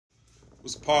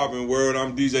What's poppin', world?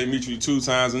 I'm DJ Mitri 2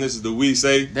 times, and this is the We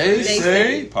Say They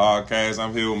Say podcast.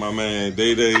 I'm here with my man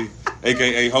Day Day,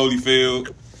 aka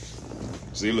Holyfield.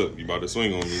 See, look, you about to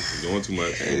swing on me. You're doing too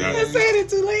much. I said it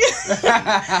too late.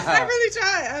 I really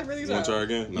tried. You want to try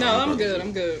again? No, I'm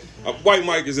good. White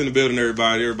Mike is in the building,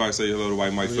 everybody. Everybody say hello to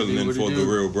White Mike, filling in for the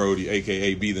real Brody,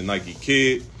 aka Be the Nike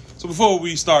Kid. So before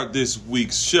we start this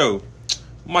week's show,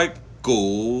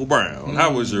 Michael Brown,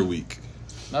 how was your week?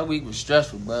 My week was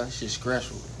stressful, bro. Shit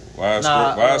stressful. Why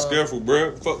stressful,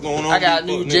 bro? What fuck going on? I got a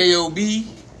new job. You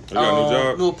got a new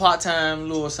job? Little part-time,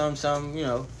 little something, you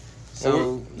know.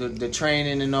 So the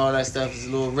training and all that stuff is a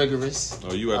little rigorous.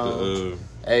 Oh, you at the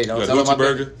hey, don't you tell Hoochie about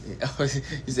Burger?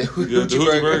 You said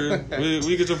Hoochie Burger? Where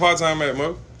you get your part-time at,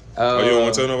 Mo? You don't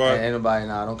want to tell nobody? Ain't nobody,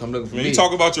 don't come looking for me. You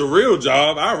talk about your real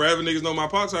job. I'd rather niggas know my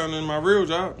part-time than my real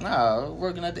job. Nah,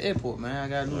 working at the airport, man. I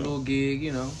got a new little gig,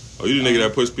 you know. Oh, you the nigga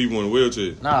that puts people in a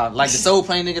wheelchair? Nah, like the Soul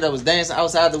Plane nigga that was dancing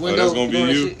outside the window. Oh, that's gonna be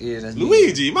you? Yeah, that's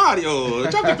Luigi, Mario,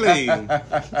 Chocolate Plane.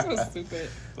 So stupid.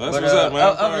 That's what's up, man.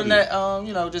 Other than that,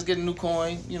 you know, just getting a new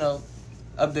coin, you know,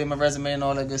 update my resume and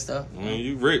all that good stuff. I mean,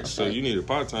 you rich, so you need a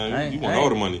part-time. You want all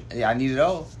the money. Yeah, I need it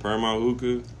all. Paramount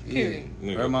Hookah. Yeah.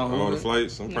 Paramount Hookah. All the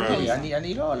flights. I'm proud of you. I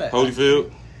need all that.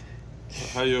 Holyfield,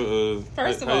 how your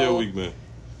First of how your all, week been?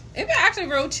 It been actually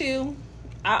real chill.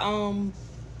 I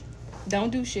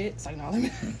don't do shit. It's like, no, let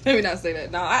me not say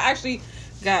that. No, I actually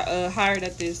got hired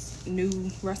at this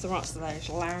new restaurant /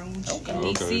 lounge in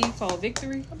DC called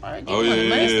Victory. Oh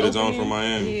yeah, the John from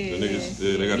Miami. The niggas,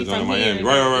 they got the John in Miami.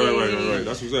 Right.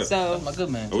 That's what's that. So that's my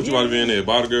good man. What you about to be in there?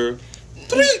 Body girl?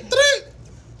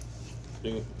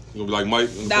 You gonna be like Mike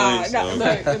in the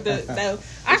planes? No.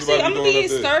 Actually, I'm gonna be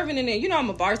serving in there. You know, I'm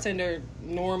a bartender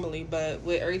normally, but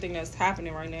with everything that's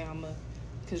happening right now,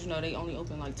 because you know they only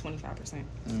open like 25%.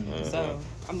 So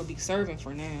I'm gonna be serving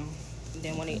for now. And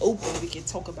then when they open, we can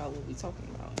talk about what we talking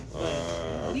about.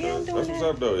 Yeah, I'm doing that's that. what's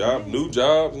up, though. Y'all new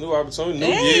jobs, new opportunity, new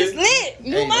year. It's lit.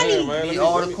 New money. Man, need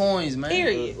all the coins, man.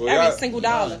 Period. Every single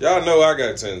dollar. Y'all know I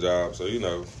got 10 jobs, so you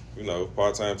know,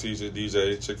 part-time teacher,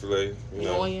 DJ, Chick-fil-A. You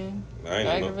know, annoying,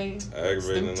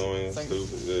 aggravating, annoying,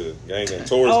 stupid, gang,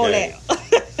 tourist all gang.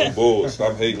 Some bulls.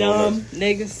 Stop hating on us.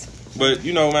 Niggas. But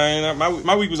you know, man,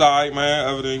 my week was alright, man.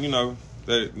 Other than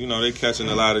they catching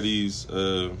a lot of these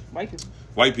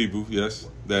white people, yes,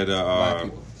 that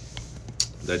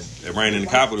ran in the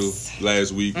Capitol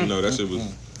last week. You know, that shit was.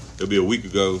 It'll be a week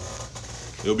ago.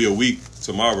 It'll be a week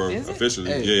tomorrow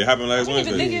officially. Hey. Yeah, it happened last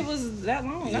Wednesday. I didn't think it was that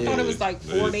long. Yeah. I thought it was like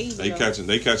 4 days ago.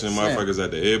 They catching motherfuckers at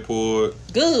the airport.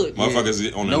 Good.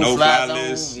 Motherfuckers on the no-fly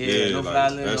list. No-fly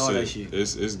list, all that shit.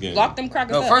 It's getting. Lock them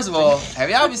crackers up. First of all, have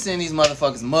y'all been seeing these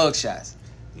motherfuckers mug shots?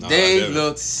 No, they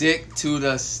look sick to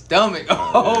the stomach.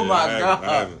 Oh my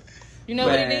God. You know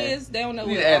what it is? They don't know.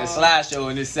 We need to add a slideshow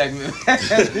in this segment.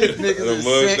 The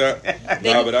mugshot.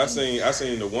 Nah, but I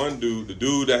seen the one dude, the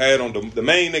dude that had on the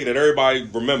main nigga that everybody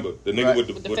remember, the nigga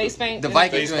with the face paint, the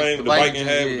Viking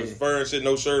hat with the fur and shit,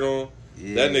 no shirt on.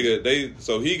 Yeah. That nigga,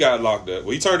 so he got locked up.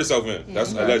 Well, he turned himself in.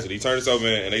 That's allegedly. He turned himself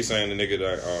in, and they saying the nigga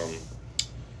that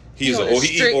he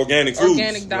eat organic foods.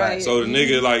 Organic diet. So the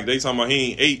nigga, like, they talking about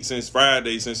he ain't ate since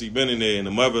Friday, since he been in there. And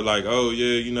the mother like, oh,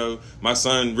 yeah, you know, my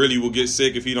son really will get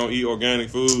sick if he don't eat organic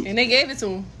food. And they gave it to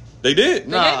him. They did?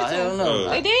 Nah, hell no.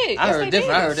 They did. I heard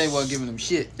different. I heard they wasn't giving them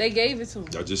shit. They gave it to them.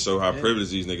 Y'all just show how privileged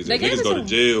these niggas are. Niggas go to them.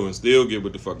 jail and still get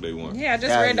what the fuck they want. Yeah, I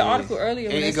just read the article earlier.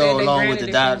 When it go along with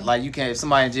the diet. Like, you can't, if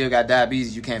somebody in jail got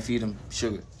diabetes, you can't feed them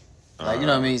sugar. Like, you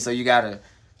know what I mean? So you gotta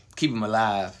keep them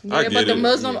alive. Yeah, but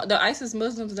the ISIS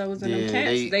Muslims that was in them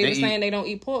camps, they were saying they don't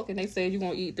eat pork, and they said you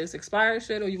gonna eat this expired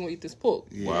shit or you gonna eat this pork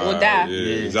or die.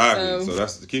 Yeah, exactly. So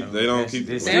that's they don't keep.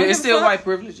 It's still white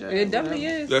privilege. It definitely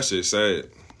is. That shit sad.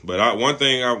 But one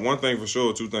thing for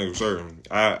sure, two things for certain.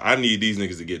 I need these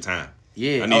niggas to get time.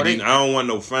 Yeah, I don't want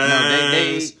no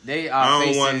fines. They are. I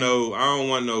don't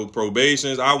want no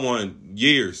probations. I want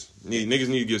years. Niggas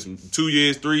need to get some 2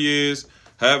 years, 3 years.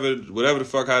 Have it, whatever the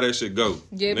fuck, how that shit go.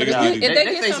 Yeah, but if they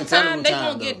get some time, they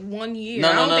gonna get 1 year. No.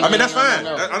 I mean, that's fine.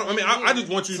 I just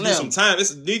want you to do some time.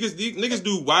 Niggas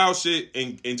do wild shit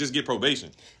and just get probation.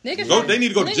 They need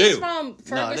to go to jail. From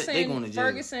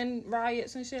Ferguson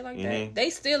riots and shit like that.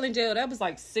 They still in jail. That was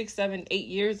like 6, 7, 8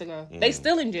 years ago. They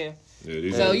still in jail.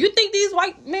 Yeah, so you think these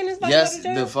white men is like yes,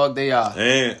 the fuck they are.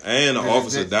 And the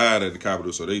officer died at the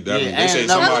Capitol, so they definitely they say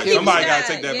somebody gotta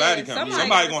take that body count.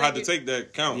 Somebody gonna have to take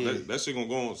that count. Yeah. That shit gonna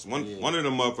go on. One of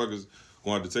them motherfuckers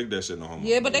gonna have to take that shit no homo.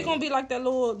 Yeah, but they gonna be like that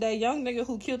young nigga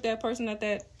who killed that person at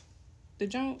the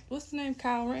joint. What's his name?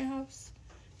 Kyle Rittenhouse.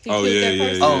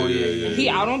 Yeah. He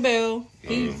out on bail.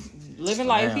 He living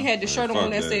life. He had the shirt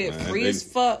on that said "free as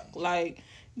fuck." Like.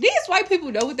 These white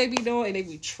people know what they be doing and they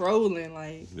be trolling.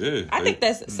 Like, yeah, I think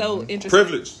that's so interesting.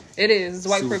 Privilege. It is. It's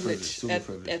white Super privilege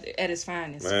at its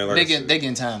finest. Man, like they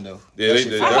getting time though. Yeah, they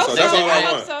did. That's all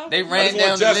I want. So. They ran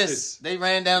down the list. They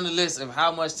ran down the list of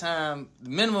how much time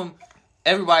minimum.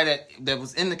 Everybody that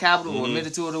was in the Capitol or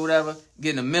admitted to it or whatever,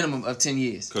 getting a minimum of 10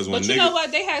 years. But you know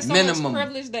what? They had so much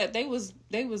privilege that they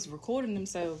was recording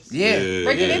themselves. Yeah.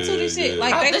 Breaking into this shit.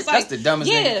 Like, they was like, that's the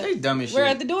dumbest thing. They dumb as shit. We're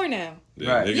at the door now.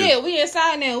 Yeah, right. Yeah, we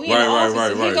inside now. We in the office.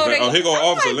 Right. Here go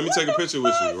officer. Let me take a picture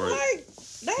with you. Right.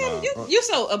 Damn, you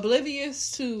so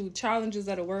oblivious to challenges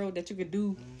of the world that you could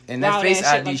do. And that Face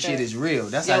ID shit is real.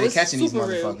 That's how they catching these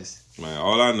motherfuckers. Man,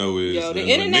 all I know is the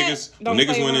internet when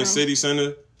niggas went in City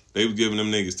Center, they was giving them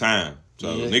niggas time. So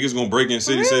niggas gonna break in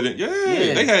City Center. Yeah.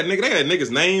 They had niggas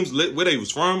names, where they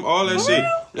was from, all that shit.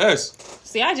 Yes.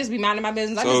 See, I just be minding my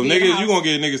business. So niggas, you gonna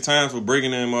get niggas time for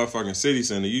breaking in motherfucking City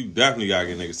Center. You definitely gotta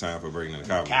get niggas time for breaking in the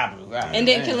Capitol. Right. And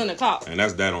then killing a cop. And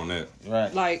that's that on that.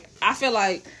 Right. Like, I feel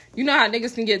like, you know how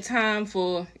niggas can get time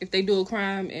for if they do a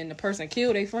crime and the person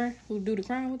killed their friend who do the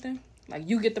crime with them? Like,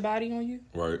 you get the body on you?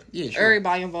 Right. Yeah, sure.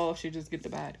 Everybody involved should just get the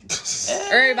body.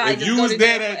 Everybody. If you was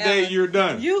there that day, you're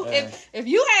done. If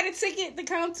you had a ticket to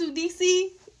come to DC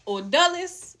or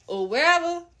Dulles or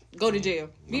wherever, go to jail.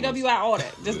 BWI, all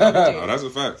that. Just go to jail. No, that's a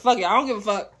fact. Fuck it. I don't give a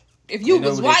fuck. If you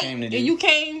was white and you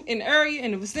came in the area,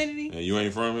 in the vicinity. And you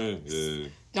ain't from it? Yeah.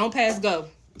 Don't pass go.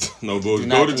 No bullshit.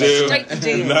 Go to jail. Straight to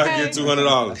jail. Do not get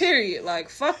 $200. Period. Like,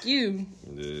 fuck you.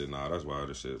 Yeah, nah, that's wild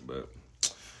as shit, but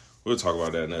we'll talk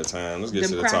about that another time. Let's get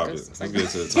to the topic.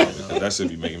 Because that shit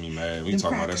be making me mad. We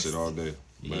talk about that shit all day.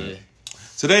 But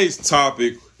today's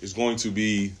topic is going to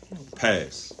be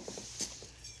past.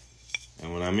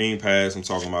 And when I mean past, I'm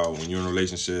talking about when you're in a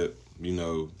relationship, you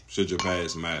know, should your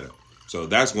past matter? So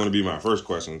that's going to be my first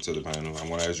question to the panel. I'm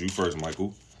going to ask you first,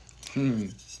 Michael.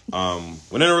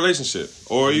 When in a relationship,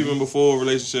 or even before a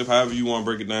relationship, however you want to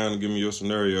break it down and give me your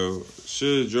scenario,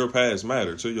 should your past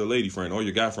matter to your lady friend or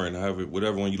your guy friend, however,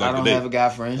 whatever one you like to date? I don't have a guy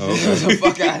friend. Oh, okay. So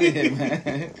fuck out of here,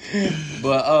 man.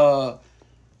 But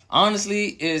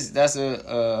honestly, that's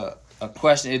a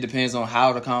question. It depends on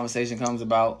how the conversation comes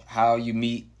about, how you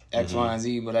meet X, Y, and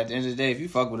Z. But at the end of the day, if you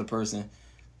fuck with a person,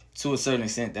 to a certain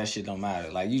extent, that shit don't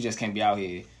matter. Like, you just can't be out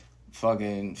here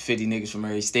fucking 50 niggas from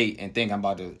every state and think I'm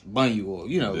about to bun you or,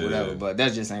 you know, whatever. But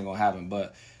that just ain't gonna happen.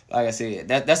 But like I said,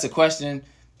 that's a question.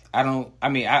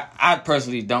 I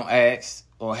personally don't ask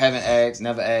or haven't asked,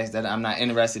 never asked, that I'm not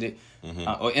interested in it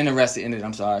or interested in it.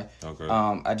 I'm sorry. Okay.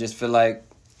 I just feel like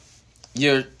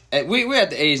we're at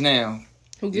the age now.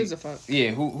 Who gives a fuck?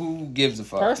 Yeah, who gives a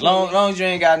fuck? Personally. Long as you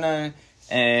ain't got nothing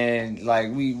and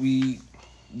like we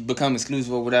become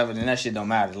exclusive or whatever, then that shit don't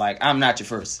matter. Like, I'm not your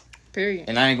first. Period.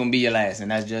 And I ain't gonna be your last, and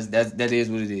that is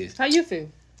what it is. How you feel?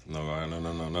 No. How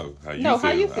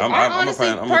you feel? I'm a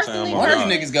fan. Where do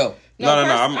niggas go? No.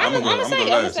 I'm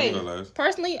gonna say.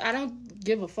 Personally, I don't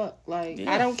give a fuck. Like,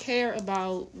 I don't care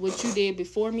about what you did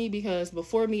before me, because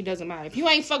before me doesn't matter. If you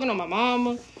ain't fucking on my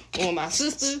mama or my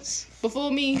sister before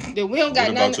me, then we don't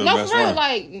got nothing. No, for real.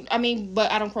 Like, I mean,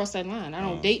 but I don't cross that line. I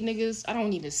don't date niggas. I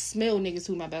don't even smell niggas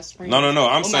who my best friend. No.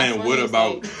 I'm saying, what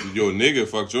about your nigga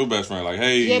fucked your best friend? Like,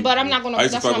 hey. Yeah, but I'm not gonna.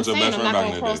 That's what I'm saying. I'm not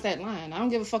gonna cross that line. I don't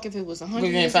give a fuck if it was 100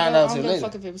 years ago. I don't give a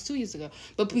fuck if it was 2 years ago.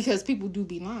 But because people do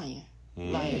be lying.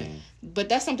 Like, but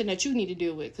that's something that you need to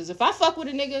deal with. Because if I fuck with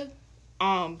a nigga,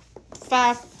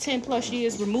 5-10 plus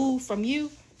years removed from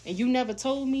you, and you never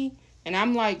told me, and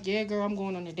I'm like, yeah, girl, I'm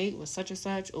going on a date with such and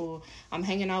such, or I'm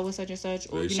hanging out with such and such,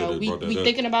 or you know, we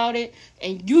thinking about it,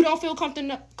 and you don't feel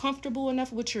comfortable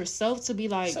enough with yourself to be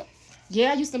like,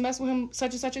 yeah, I used to mess with him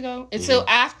such and such ago, until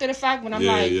after the fact when I'm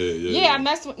I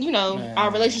messed with, you know, our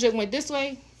relationship went this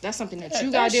way. That's something that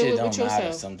you gotta deal with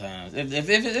yourself. Sometimes, if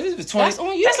it was 20, that's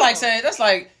on you. That's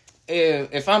like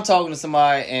if I'm talking to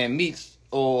somebody and meet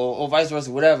or vice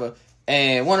versa, whatever,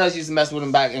 and one of us used to mess with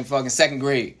them back in fucking second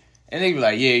grade, and they be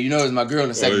like, yeah, you know, it's my girl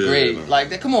in second grade. No.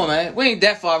 Like, come on, man, we ain't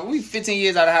that far. We 15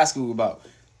 years out of high school. About,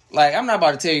 like, I'm not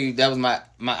about to tell you that was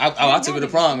I took her to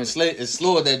prom and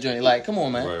slowed that journey. Like, come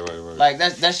on, man. Right. Like,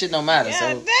 that shit don't matter.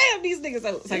 Yeah, so damn, these niggas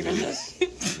out like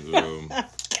that.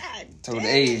 Told the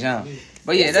age, huh?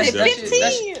 But yeah, that's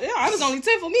 15. I was only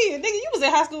 10 for me. Nigga, you was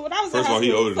in high school when I was in high school. First of all,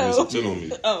 he older than me, so 10 on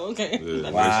me. Oh, okay. Yeah,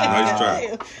 wow. Nice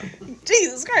try.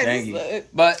 Jesus Christ. Thank you.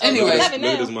 But anyway, look at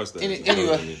this mustache.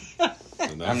 Anyway,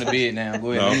 I'm the beard now.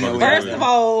 Go ahead. No, first of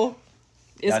all,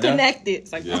 it's connected.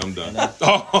 It's like, I'm done.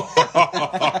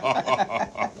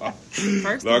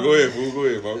 First go ahead, fool. Go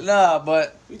ahead, folks. Nah,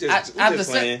 but after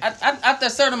a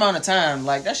certain amount of time,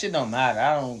 like, that shit don't matter.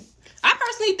 I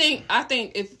personally think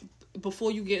if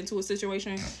before you get into a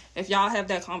situation, if y'all have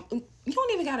that you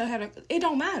don't even gotta have it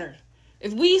don't matter.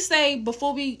 If we say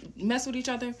before we mess with each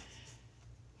other,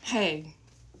 hey,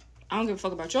 I don't give a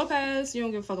fuck about your past. You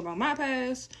don't give a fuck about my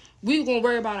past. We gonna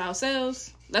worry about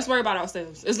ourselves. Let's worry about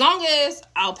ourselves. As long as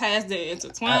our past didn't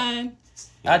intertwine.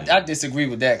 I disagree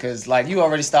with that because, like, you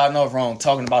already starting off wrong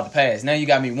talking about the past. Now you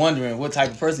got me wondering what type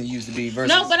of person you used to be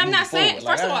versus. No, but I'm not saying.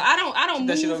 Forward. First of all, I don't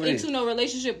move into there. no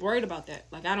relationship worried about that.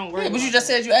 Like, I don't worry. Yeah, but about you just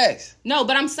that. said you asked. No,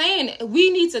 but I'm saying we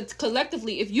need to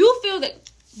collectively. If you feel that,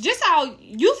 just how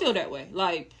you feel that way,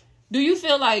 like. Do you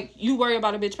feel like you worry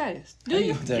about a bitch past? Do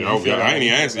you? I ain't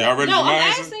even answering. Y'all ready no, for my I'm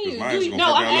answer? asking you.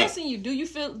 I'm asking you.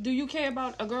 Do you care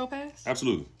about a girl past?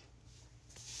 Absolutely.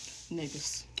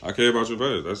 Niggas. I care about your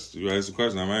past. That's you asked the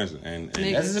question. I'm answering, and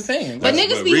that's his opinion. But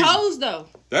niggas be hoes though.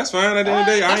 That's fine at the end of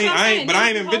the day. I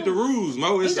ain't invent the rules,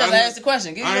 Mo. He just asked the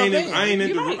question. Give I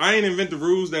ain't invent the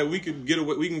rules that we could get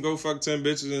away. We can go fuck 10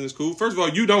 bitches and it's cool. First of all,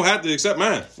 you don't have to accept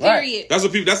mine. Period. That's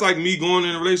what people. That's like me going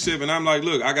in a relationship and I'm like,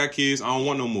 look, I got kids. I don't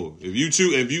want no more. If you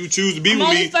choose to be with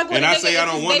me and I say I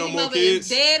don't want no more kids,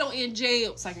 dead or in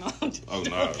jail. It's like no. Oh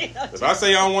no. If I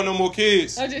say I don't want no more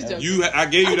kids, I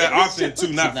gave you that option to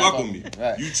not fuck with me.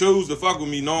 Right. You chose to fuck with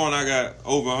me knowing I got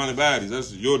over 100 baddies.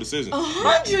 That's your decision.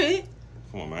 100.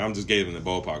 Come on, man. I'm just giving the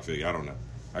ballpark figure. I don't know.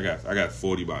 I got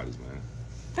 40 bodies, man.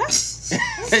 That's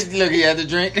look, he had to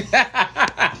drink.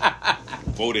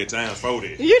 40 times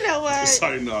 40. You know what? It's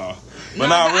like, nah. But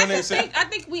I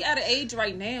think we at an age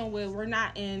right now where we're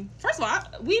not in. First of all,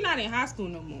 we not in high school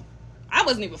no more. I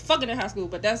wasn't even fucking in high school,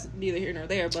 but that's neither here nor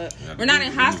there. But we're not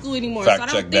in high school anymore, so I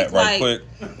don't think right quick.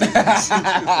 Nigga,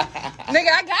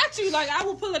 I got you. Like I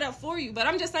will pull it up for you, but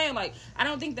I'm just saying, like I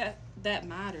don't think that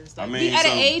matters. Like, we at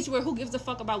an age where who gives a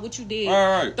fuck about what you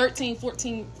did 13,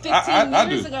 14, 15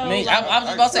 years ago. I mean, I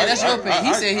was about to say, that's your opinion.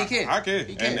 He said he cared. I care.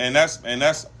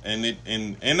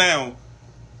 And now,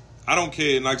 I don't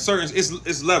care. Like, certain,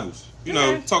 it's levels. You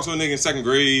know, talk to a nigga in second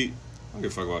grade. I don't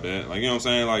give a fuck about that. Like, you know what I'm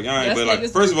saying? Like, I ain't, but like,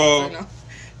 first of all,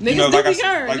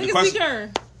 niggas be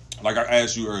current. Like I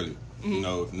asked you earlier, you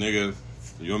know, if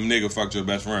your nigga fucked your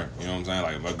best friend. You know what I'm saying?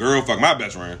 Like, if a girl fucked my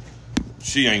best friend,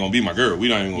 she ain't gonna be my girl. We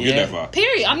not even gonna get that far.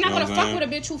 Period. I'm not gonna fuck with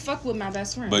a bitch who fuck with my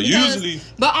best friend. But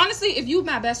but honestly, if you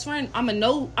my best friend, I'ma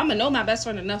know my best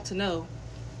friend enough to know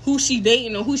who she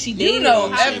dating or who she dating. You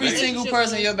know every single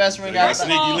person your best friend got.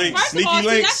 Sneaky links.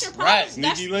 That's your problem. Right.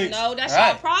 Sneaky links. No, that's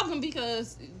your problem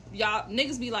because y'all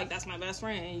niggas be like, that's my best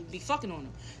friend, and you be fucking on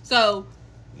them. So.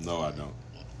 No, I don't.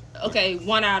 Okay,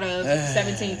 1 out of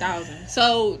 17,000.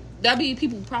 So that be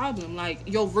people's problem. Like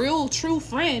your real true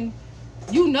friend.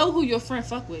 You know who your friend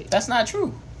fuck with. That's not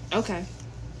true. Okay.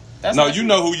 You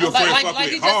know who your friend fuck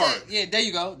with hard. Yeah, there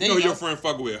you go. You know who your friend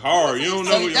fuck with hard. You don't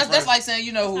know who your friend. That's like saying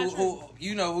you know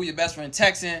who your best friend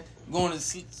texting, going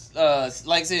to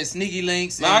like I said, sneaky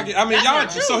links. I mean, y'all.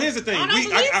 So here's the thing. I'll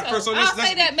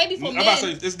say that maybe for men. I'm about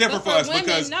to say it's different for us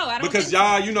because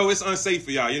y'all, you know, it's unsafe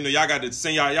for y'all. You know, y'all got to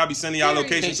send y'all be sending y'all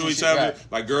locations to each other.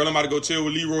 Like, girl, I'm about to go chill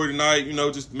with Leroy tonight. You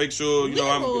know, just make sure you know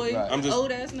I'm just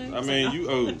old ass nigga. I mean, you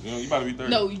old. You know, you about to be 30.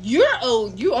 No, you're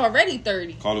old. You already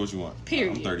 30. Call it what you want.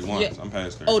 Period. I'm 31. Yeah. So I'm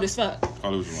past 30. Old as fuck.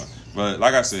 Call it what you want. But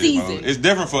like I said, it's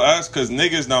different for us because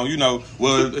niggas don't. You know,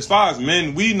 well, as far as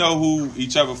men, we know who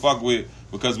each other fuck with.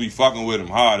 Because we fucking with them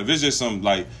hard. If it's just some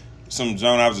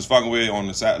John I was just fucking with on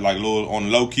the side, like on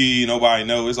low key, nobody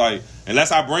know. It's like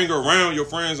unless I bring her around,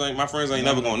 my friends ain't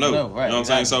never gonna know. You know what I'm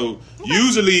saying? So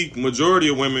usually, majority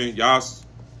of women,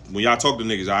 when y'all talk to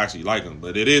niggas, I actually like them.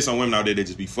 But it is some women out there that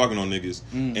just be fucking on niggas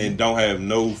and don't have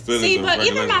no feelings. See, but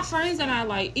even my friends and I,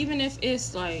 like, even if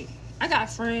it's like I got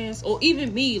friends or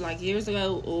even me like years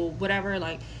ago or whatever,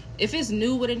 like if it's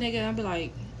new with a nigga, I'll be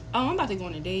like, oh, I'm about to go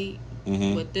on a date.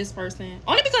 With this person,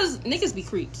 only because niggas be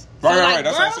creeps. Right.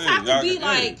 That's what I said. Have to be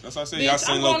like, that's what I said. Y'all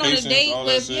send locations, all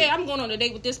that shit. Yeah, I'm going on a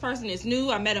date with this person. It's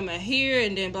new. I met him at here,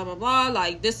 and then blah blah blah.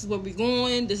 Like, this is where we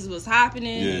going. This is what's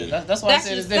happening. Yeah, that's why I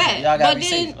said it's different. Y'all gotta be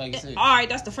safe, like you said. All right,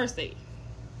 that's the first date.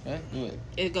 Okay, do it.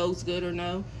 It goes good or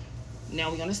no. Now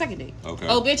we on the second date. Okay.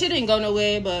 Oh, bitch, it didn't go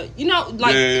nowhere, but you know,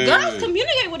 like girls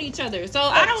communicate with each other. So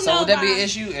I don't know. So would that be an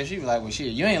issue? If she was like, well, shit,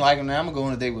 you ain't like him now, I'm gonna go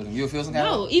on a date with him. You'll feel some kind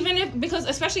of. No, even if because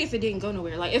especially if it didn't go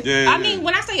nowhere. Like if I mean,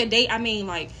 when I say a date, I mean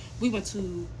like we went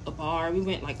to a bar, we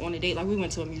went like on a date, like we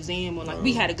went to a museum, or like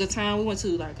we had a good time. We went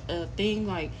to like a thing,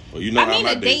 like. Well, you know how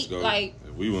my dates go. Like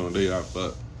if we went on a date, I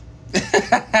fuck.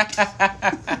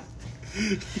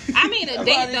 I mean a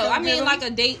date though. I mean like a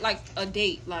date.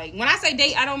 Like when I say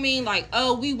date, I don't mean like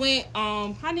we went.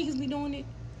 How niggas be doing it?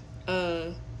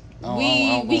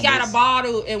 We got a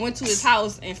bottle and went to his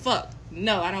house and fucked.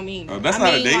 No, I don't mean. That's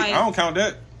not a date. Like, I don't count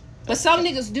that. But some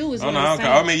niggas do is what I'm saying.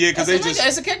 I mean, yeah, because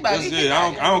it's a kickback. Yeah,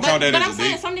 I don't count that as a date. But I'm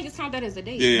saying some niggas count that as a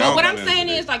date. Yeah, but what I'm saying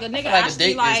is like a nigga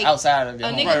actually like outside of a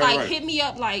nigga hit me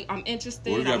up like I'm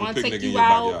interested. I want to take you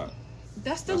out.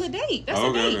 That's still a date. That's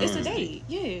a date. It's a date.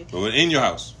 Yeah. But in your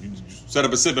house, you set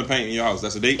up a sip and paint in your house.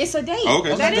 That's a date. It's a date. Oh,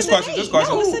 okay. That is a date.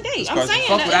 No, it's a date. I'm saying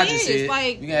that it is.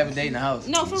 Like you can have a date in the house.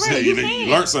 No, for real. You can.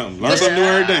 Learn something new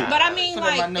every day. But I mean,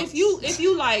 like if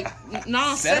you like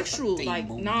non-sexual,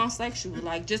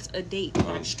 like just a date,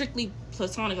 like strictly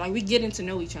platonic, like we getting to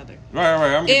know each other. Right.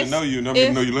 I'm getting to know you, and I'm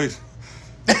getting to know you later.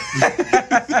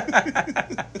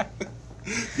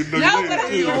 No,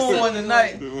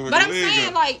 but I'm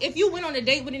saying, like, if you went on a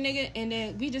date with a nigga and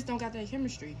then we just don't got that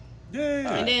chemistry.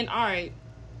 Yeah. And then, all right.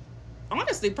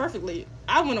 Honestly, perfectly,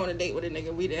 I went on a date with a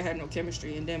nigga. We didn't have no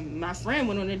chemistry. And then my friend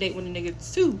went on a date with a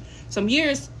nigga too, some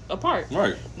years apart.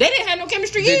 Right. They didn't have no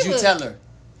chemistry either. Did you tell her?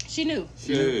 She knew.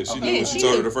 She knew. She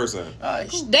told her the first time.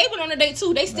 Cool. They went on a date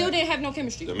too. They still didn't have no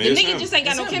chemistry. The nigga just ain't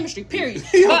got no chemistry. Period.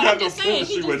 But I'm just saying,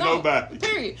 he just don't. Nobody.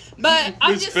 Period. But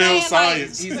I'm just saying,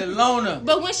 science. He's a loner.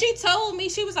 But when she told me,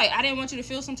 she was like, "I didn't want you to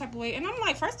feel some type of way," and I'm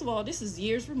like, first of all, this is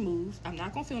years removed. I'm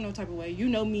not gonna feel no type of way. You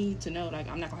know me to know, like,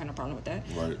 I'm not gonna have no problem with that.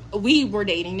 Right. We were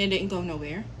dating. It didn't go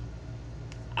nowhere.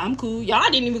 I'm cool. Y'all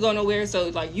didn't even go nowhere. So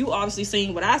like, you obviously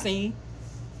seen what I seen.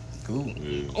 Cool.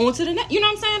 Yeah. On to the next. You know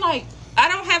what I'm saying? Like. I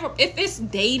don't have if it's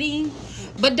dating,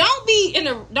 but don't be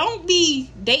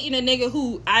dating a nigga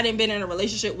who I didn't been in a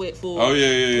relationship with for 3-4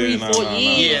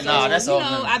 years. Yeah, that's all.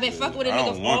 I've been fucking with a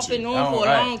nigga off and on for a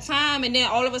long time, and then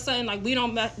all of a sudden like we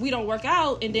don't work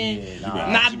out, and then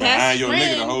my best your friend,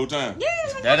 nigga the whole time. Yeah,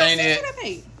 like, that ain't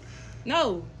it.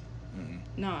 No,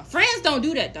 nah, friends don't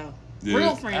do that though. Yeah.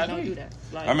 Real friends don't do that.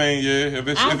 Like, I mean, yeah, if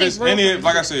it's any,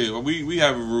 like I said, we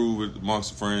have a rule with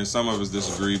amongst friends. Some of us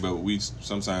disagree, but we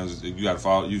sometimes you got to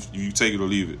follow. You take it or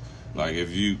leave it. Like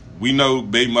if we know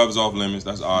baby mothers off limits.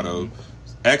 That's auto.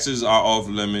 Exes are off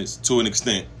limits to an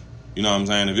extent. You know what I'm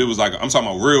saying? If it was like I'm talking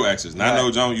about real exes, not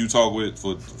no Joan you talk with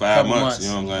for 5 months.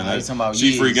 You know what I'm saying?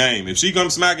 She free game. If she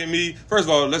comes smacking me, first of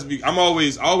all, I'm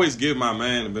always give my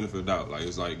man the benefit of the doubt. Like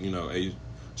it's like hey.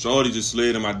 Shorty just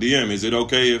slid in my DM. Is it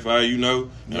okay if I, and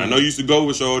I know you used to go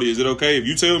with Shorty. Is it okay if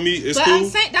you tell me it's cool? I'm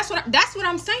saying that's what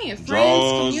I'm saying.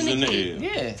 Friends communicate.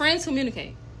 Yeah, friends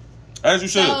communicate. As you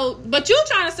should. So, but you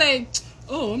trying to say,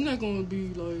 oh, I'm not gonna be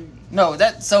like. No,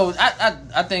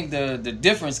 I think the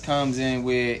difference comes in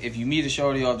where if you meet a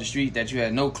Shorty off the street that you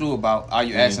had no clue about, are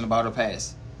you asking about her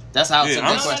past? That's how I took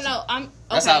the question. No.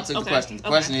 That's how I took the question. The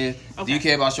question is, do you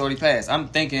care about Shorty past? I'm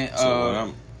thinking.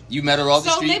 You met her off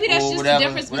the street. So maybe that's just the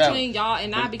difference between y'all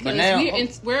and I,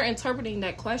 because we're interpreting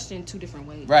that question 2 different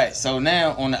ways. Right. So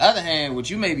now, on the other hand, what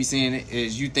you may be seeing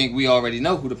is you think we already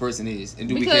know who the person is, and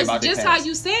do we care about their past? Because just how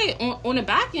you said on the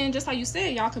back end, just how you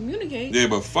said, y'all communicate. Yeah,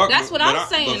 but fuck. That's what I'm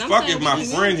saying. But fuck if my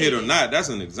friend hit or not. That's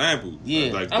an example.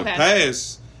 Yeah. Like the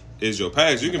past is your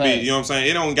past. You can be. You know what I'm saying?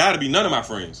 It don't got to be none of my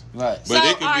friends. Right. But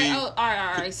it could be. All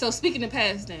right. So speaking of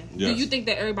past, then, do you think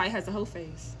that everybody has a hoe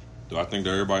phase? Do I think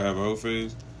that everybody have a hoe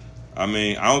phase? I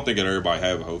mean, I don't think that everybody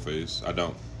have a hoe phase. I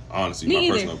don't. Honestly, my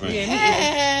personal opinion.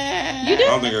 Yeah, you do? I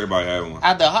don't think everybody have one.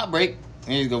 After a heartbreak,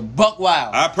 and you go buck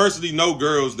wild. I personally know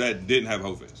girls that didn't have a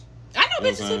hoe phase. I know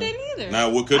bitches who didn't either. Now,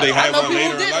 what could they have one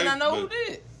later in life? I know who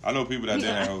did. I know people that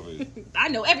didn't have hoe phase. I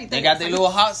know everything. They got their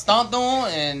little hot stomped on,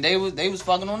 and they was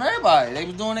fucking on everybody. They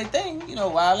was doing their thing,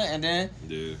 wilding, and then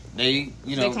they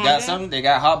got something. They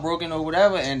got heartbroken or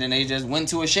whatever, and then they just went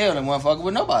to a shell and wasn't fucking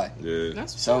with nobody. Yeah.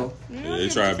 They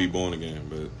try to be born again,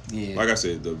 but like I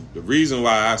said, the reason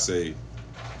why I say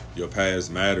your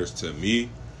past matters to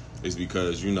me is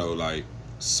because like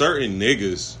certain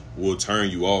niggas will turn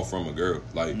you off from a girl.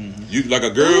 Like you, like a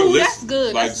girl. Ooh, that's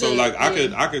good. Like that's so, good. like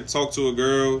I could talk to a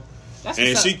girl,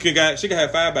 and she can have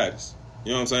 5 baddies.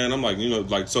 You know what I'm saying? I'm like,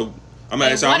 like so. I'm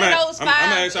gonna ask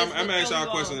y'all a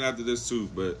question after this too.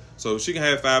 But so she can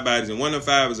have 5 baddies, and one of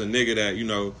them 5 is a nigga that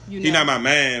he not my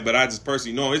man, but I just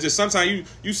personally know him. It's just sometimes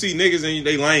you see niggas and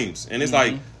they lames, and it's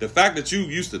like the fact that you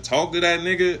used to talk to that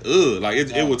nigga, like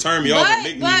it will turn me off and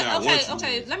make me not want you.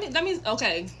 Okay, let me.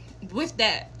 Okay, with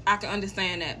that, I can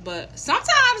understand that, but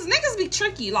sometimes niggas be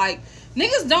tricky. Like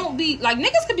niggas don't be like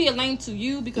niggas could be a lame to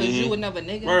you because you would never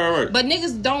nigga. Right. But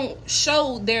niggas don't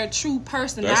show their true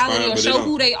personality or show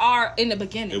who they are in the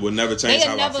beginning. It would never change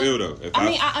how I feel though.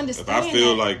 I understand. If I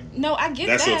feel like I get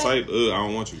that's that. your type, I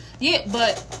don't want you. Yeah,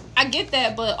 but I get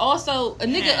that. But also a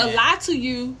nigga will lie to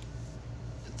you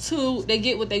till they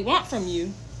get what they want from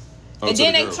you, and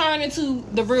then they turn into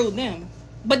the real them.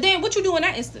 But then what you do in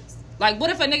that instance? Like,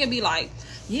 what if a nigga be like,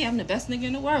 yeah, I'm the best nigga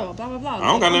in the world, blah, blah, blah.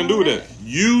 I don't got nothing to do with that.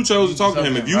 You chose to talk to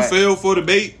him. If you fell for the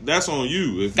bait, that's on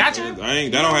you. If gotcha.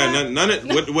 That don't have none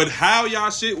of with how y'all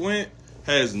shit went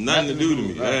has nothing to do to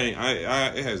me.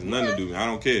 Right. It has nothing to do with me. I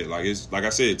don't care. Like it's like I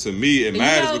said, to me it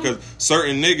matters because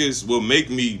certain niggas will make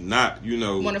me not,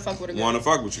 want to fuck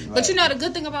with you. But you know the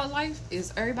good thing about life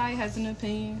is everybody has an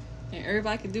opinion. And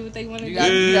everybody can do what they want to do. You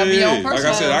gotta be your own person.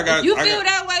 Like I said, if you feel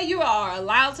that way, you are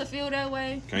allowed to feel that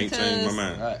way. Can't change my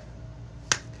mind. Right.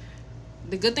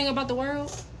 The good thing about the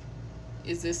world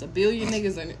is there's a billion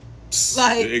niggas in it.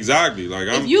 Like exactly. Like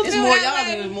if you it's feel more that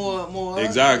y'all way, than more.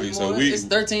 Exactly. So it's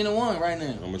 13-1 right now.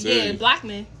 I'm gonna tell you. Black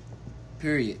men.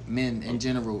 Period. Men in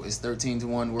general is 13-1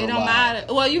 worldwide. It don't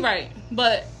matter. Well, you're right,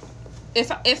 but.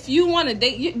 If you want to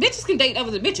date, bitches can date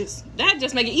other bitches. That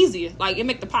just make it easier. Like it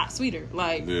make the pot sweeter.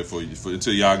 Like for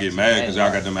until y'all get mad because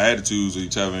y'all got them attitudes with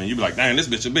each other, and you be like, "Dang, this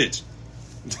bitch a bitch."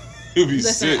 You be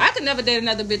sick. I could never date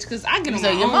another bitch because I get on my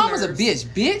own nerves. Your mama's a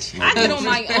bitch. I get on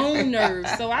my own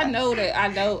nerves, so I know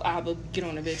I will get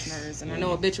on a bitch nerves, and I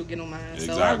know a bitch will get on mine.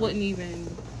 Exactly. So I wouldn't even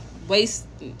waste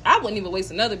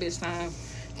another bitch time.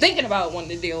 Thinking about wanting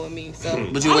to deal with me, so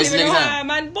but you waste nigga time.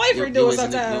 My boyfriend do it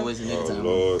sometimes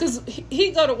because he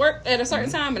go to work at a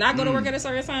certain time and I go to work at a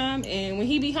certain time, and when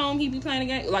he be home, he be playing a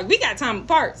game. Like we got time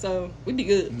apart, so we be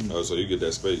good. Oh, so you get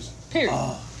that space. Period.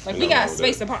 Like we got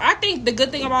space apart. I think the good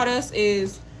thing about us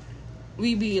is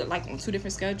we be like on 2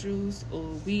 different schedules, or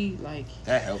we like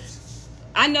that helps.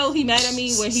 I know he mad at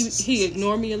me when he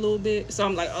ignored me a little bit, so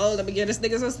I'm like, oh, let me get this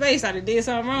nigga some space. I did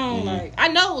something wrong. Like I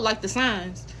know like the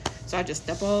signs. So I just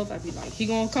step off. I be like, he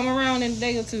gonna come around in a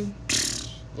day or 2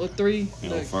 or 3. He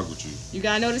don't fuck with you. You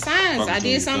gotta know the signs. I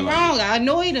did something wrong. I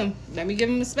annoyed him. Let me give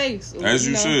him a space. As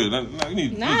you should. I've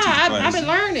been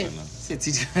learning. Let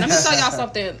me tell y'all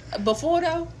something. Before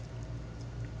though,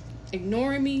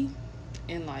 ignoring me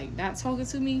and like not talking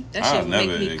to me, that shit make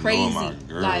me crazy.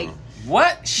 Like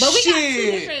what? But we got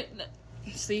 2 different.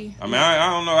 See, I mean, I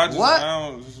don't know. I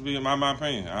don't just be in my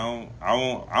opinion. I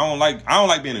don't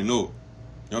like being ignored.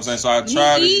 You know what I'm saying? So I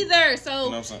tried. Me either. So, you know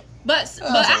what I'm saying? But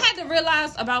I had to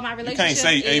realize about my relationship. You can't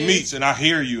say, "Hey, Meats," and I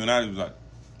hear you, and I was like,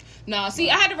 no. See,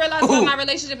 I had to realize about my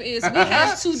relationship is we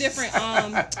have 2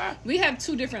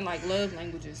 different like love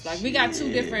languages. Like we got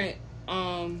 2 different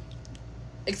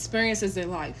experiences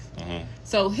in life.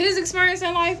 So his experience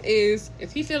in life is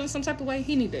if he feeling some type of way,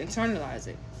 he need to internalize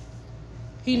it.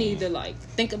 He need to like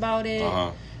think about it.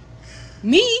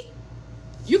 Me,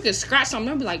 you could scratch something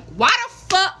and be like, why the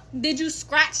fuck did you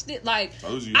scratch it? Like,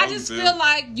 I just feel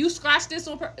like you scratched this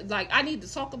on like, I need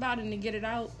to talk about it and get it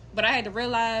out. But I had to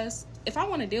realize if I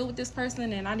want to deal with this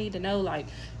person, and I need to know like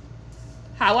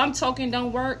how I'm talking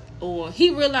don't work, or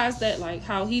he realized that like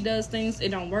how he does things, it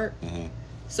don't work.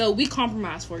 So we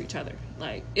compromise for each other.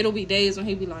 Like it'll be days when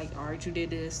he'll be like, all right, you did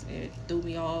this, it threw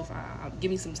me off.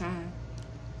 Give me some time.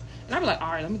 And I be like,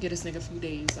 all right, let me get this nigga a few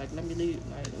days. Like, let me leave.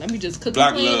 Like, let me just cook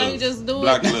and clean. Let me just do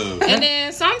Black it. love. And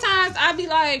then sometimes I be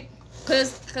like,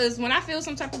 cause when I feel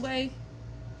some type of way,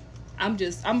 I'm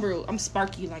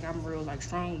sparky. Like I'm real like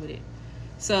strong with it.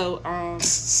 So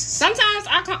sometimes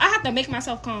I have to make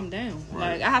myself calm down.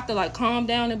 Right. Like I have to like calm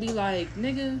down and be like,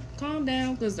 nigga, calm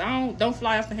down, cause I don't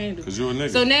fly off the handle. Cause you a nigga.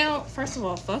 So now, first of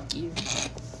all, fuck you.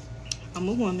 I'm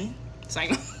a woman. So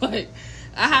like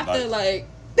I have to like,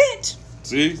 bitch.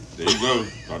 See, there you go.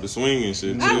 About to swing and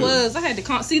shit. I had to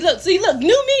calm. See, look,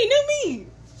 new me.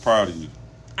 Proud of you.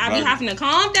 I be having to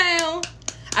calm down.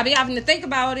 I be having to think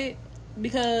about it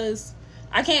because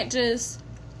I can't just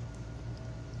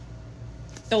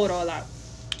throw it all out.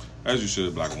 As you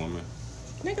should, black woman.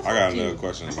 Nigga, I got another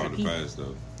question about the past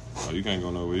though. Oh, you can't go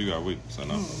nowhere. You got weak. So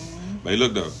no. But hey,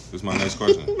 look though. This is my next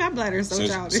question. My bladder is so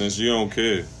childish. Since you don't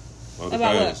care about the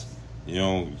past, you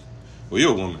don't. Well,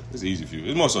 you're a woman. It's easy for you.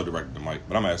 It's more so directed to Mike,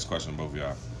 but I'm gonna ask a question to both of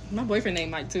y'all. My boyfriend named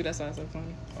Mike too. That's why it's so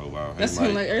funny. Oh wow. That's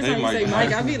when like every time you say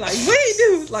Mike, I be like, what do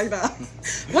you do? Like that.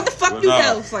 What the fuck you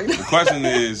know? Like the question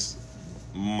is,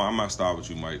 I might start with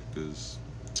you, Mike, because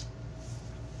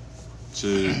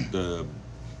the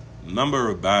number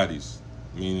of bodies,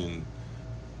 meaning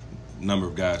number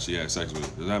of guys she had sex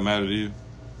with, does that matter to you?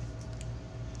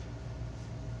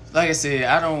 Like I said,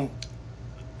 I don't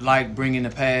like bringing the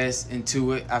past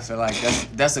into it. I feel like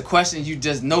that's a question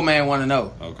no man want to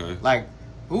know. Okay. Like,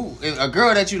 who a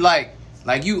girl that you like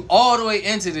you all the way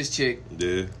into this chick.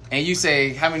 Yeah. And you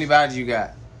say, how many bodies you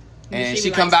got? And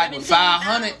she come back with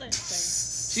 500.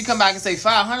 She come back and say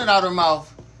 500 out of her mouth.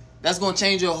 That's gonna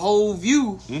change your whole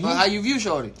view of how you view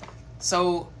shorty.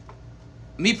 So,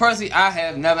 me personally, I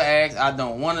have never asked. I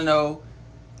don't want to know.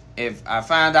 If I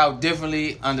find out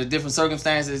differently under different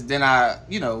circumstances, then I,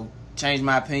 change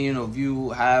my opinion or view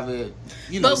however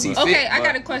see fit. Okay, I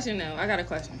got a question now.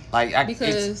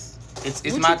 Because it's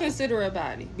what you consider a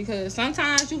body? Because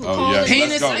sometimes you can call it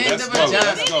penis and the vagina.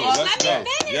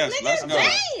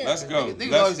 Let's go.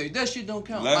 Niggas always say that shit don't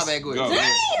count. My bad, go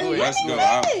ahead. Let's go.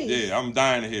 I'm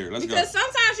dying to hear. Let's go. Because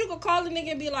sometimes you can call a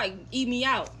nigga and be like, eat me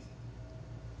out.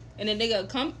 And the nigga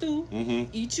come through,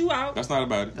 eat you out. That's not a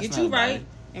body. Get you right.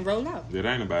 And roll out. Yeah,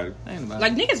 that ain't a body.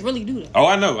 Like, niggas really do that. Oh,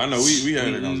 I know. We had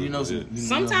it.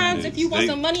 Sometimes if you want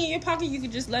some money in your pocket, you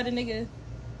could just let a nigga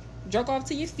jerk off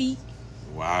to your feet.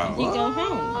 Wow. And he go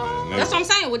home. That's what I'm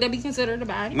saying. Would that be considered a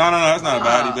body? No, that's not a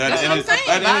body. But that's what I'm saying.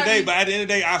 At the end of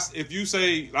the day, if you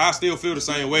say, I still feel the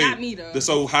same way. Not me, though.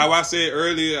 So how I said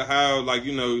earlier, how,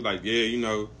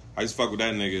 I used to fuck with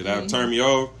that nigga. That turned me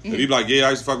off. If he be like, I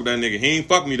used to fuck with that nigga. He ain't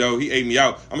fuck me, though. He ate me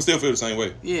out. I'm still feel the same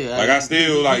way. Yeah. I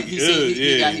still,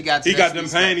 he got them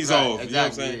panties off. Exactly, you know what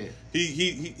I'm saying?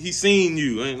 Yeah. He seen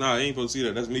you. He ain't supposed to see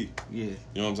that. That's me. Yeah. You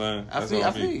know what I'm saying?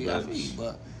 I feel you,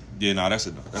 but... Yeah, that's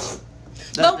it, though. That's it.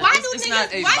 But why do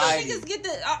niggas get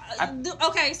the...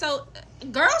 okay, so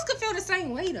girls could feel the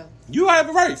same way, though. You have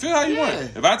it right. Feel how you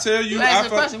want. If I tell you... I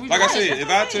fuck, like I said, if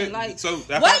I tell... Like, so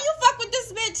why you fuck with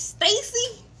this bitch,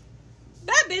 Stacy?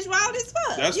 That bitch wild as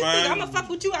fuck. That's you fine. think I'm gonna fuck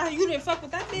with you? You didn't fuck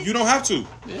with that bitch? You don't have to.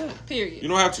 Yeah. Period. You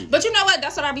don't have to. But you know what?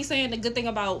 That's what I be saying. The good thing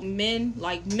about men,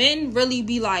 like, men really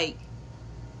be like...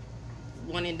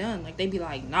 one and done. Like, they be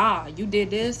like, nah, you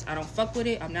did this, I don't fuck with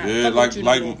it, I'm not fucking with you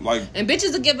no more. And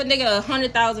bitches will give a nigga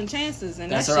 100,000 chances,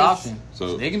 and that's her option.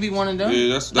 So they can be one and done.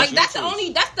 Yeah, that's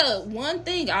the one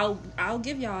thing I'll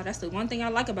give y'all. That's the one thing I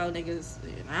like about niggas.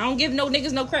 I don't give no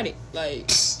niggas no credit.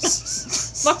 Like,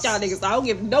 fuck y'all niggas. I don't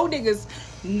give no niggas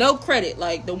no credit.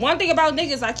 Like, the one thing about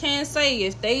niggas I can say,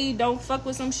 if they don't fuck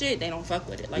with some shit, they don't fuck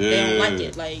with it. Like, they don't like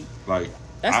it. Like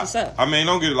that's what's up. I mean,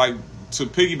 don't get it, like, to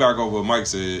piggyback over what Mike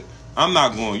said, I'm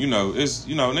not going, it's,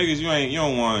 niggas, you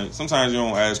don't want, sometimes you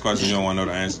don't ask questions you don't want to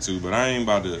know the answer to, but I ain't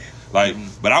about to,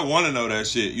 but I want to know that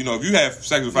shit. If you have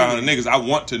sex with 500 niggas, I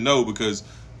want to know because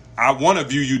I want to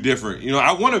view you different.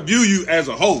 I want to view you as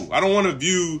a whole. I don't want to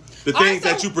view the things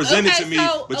that you presented to me,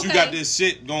 but you got this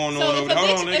shit going on over there.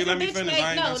 Hold on, nigga, let me finish.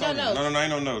 I ain't talking.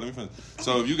 No, let me finish.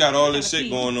 So if you got all this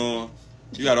shit going on,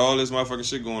 you got all this motherfucking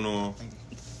shit going on,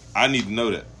 I need to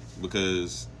know that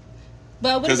because...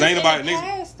 Because ain't nobody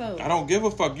niggas. I don't give a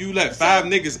fuck. You let 5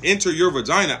 niggas enter your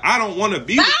vagina. I don't want to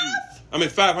be with you. I mean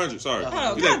 500. Sorry,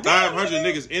 you let 500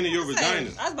 niggas enter your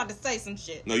vagina. I was about to say some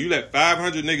shit. No, you let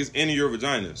 500 niggas enter your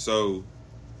vagina. So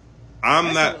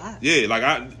I'm not. Yeah, like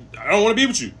I don't want to be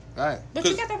with you. Right. But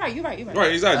you got that right. You're right.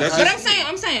 Right, exactly. But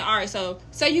I'm saying. All right. So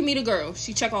say you meet a girl.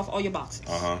 She check off all your boxes.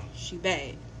 She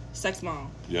bad. Sex mom.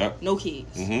 Yep. No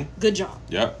kids. Good job.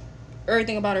 Yep.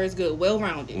 Everything about her is good,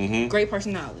 well-rounded, great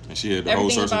personality. And she had the whole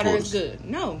search about her course. is good.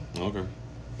 No. Okay.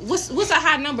 What's a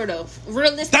high number though?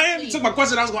 Realistically. Damn, you took my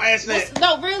question. I was gonna ask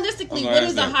that. Realistically, what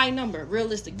is a high number?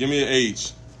 Realistically. Give me an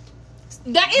age.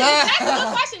 That's a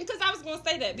good question because I was gonna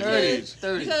say that because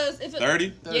 30. Because if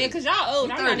 30. Yeah, because y'all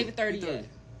old. I'm not even 30 yet.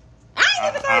 I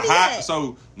ain't even 30 yet.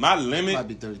 So my limit might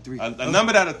be 33. A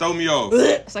number that'll throw me off.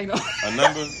 It's like, no.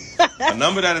 a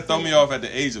number that'll throw me off at the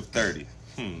age of 30.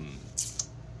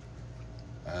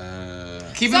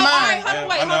 Keep in mind. All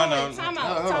right, hold on, Time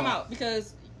out.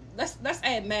 Because let's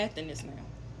add math in this now.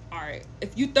 All right,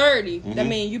 if you 30, that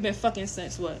means you've been fucking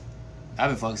since what? I've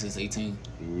been fucking since 18.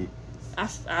 I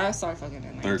started fucking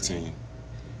at 19. 13.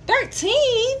 13?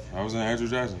 I was in Andrew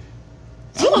Jackson.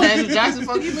 Andrew Jackson,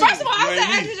 fuck you. First of all, I was in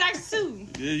Andrew Jackson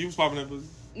too. Yeah, you was popping that pussy.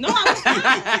 No, I was.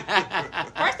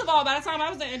 First of all, by the time I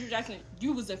was in Andrew Jackson,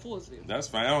 you was at Fullsville. That's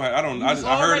fine. I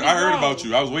heard about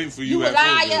you. I was waiting for you at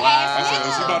Fullsville. You I said,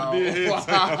 "Is she about to be a hit?" What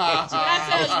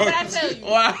I tell you?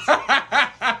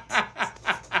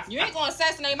 You ain't gonna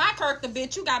assassinate my character,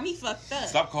 bitch. You got me fucked up.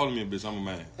 Stop calling me a bitch. I'm a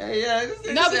man. Hey, yeah.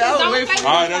 No, because don't say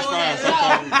all right, that's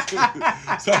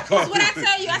fine. Stop calling me. What I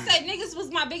tell you, I said niggas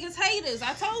was my biggest haters.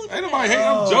 I told you. Ain't nobody hating.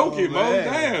 I'm joking, bro.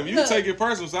 Damn, you take it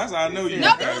personal. So that's how I know you.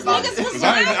 No, because niggas was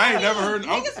lying. I ain't never heard.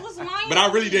 Niggas was lying. But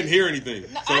I really didn't hear anything.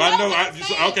 So I know.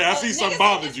 I see something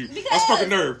bothered you. I struck a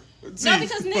nerve. No,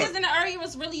 because niggas in the area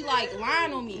was really like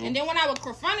lying on me, and then when I would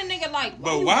confront a nigga like,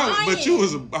 but why? But you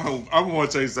was. I want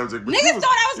to change subject. But niggas thought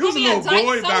I was gonna be a little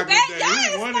boy back in the day.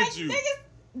 Yes, who wanted like, you?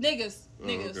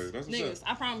 Niggas.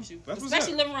 I promise you.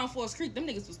 Especially living around Forest Creek, them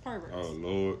niggas was perverts. Oh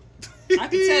Lord. I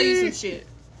can tell you some shit.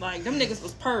 Like, them niggas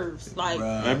was pervs. Like,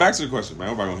 man, back to the question, man.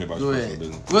 Nobody gonna hear about your personal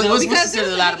business. What's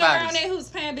considered a lot of bodies? Around there who's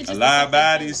paying bitches a lot of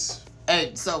bodies.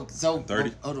 Hey, so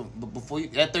 30. Hold on, before you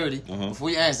at 30, before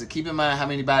you answer, keep in mind how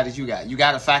many bodies you got. You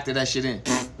gotta factor that shit in.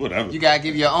 Whatever. You gotta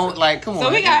give your own. Like, come on.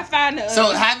 So we gotta find.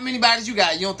 So how many bodies you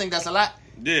got? You don't think that's a lot?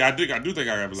 Yeah, I do think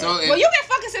I got black. So you been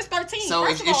fucking since 13. So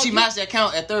if she matched that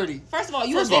count at 30. First of all,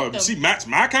 you a victim. She matched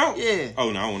my count? Yeah.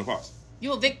 Oh, no, I don't want to pause.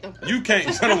 You a victim. You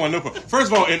can't. I don't want no pause.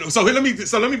 First of all, so let me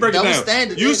break it down.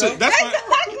 Standard, you said that's exactly.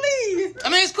 I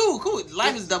mean, it's cool.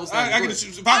 Life is double standard.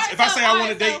 If I say I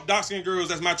want to date dark skinned girls,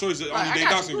 that's my choice. I only date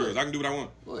dark skinned girls. I can do what I want.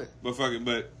 What? But fuck it.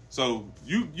 But so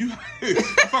you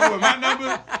fucking with my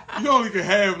number, you only can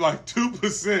have like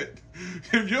 2%.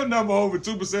 If your number over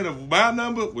 2% of my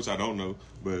number, which I don't know,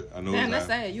 but I know. Man, that's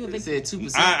sad. You a victim. Said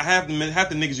 2%. I have the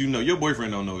niggas you know. Your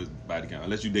boyfriend don't know his body count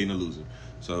unless you dating a loser.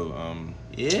 So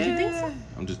yeah,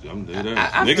 I'm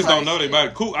niggas don't know they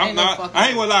body. Cool. I ain't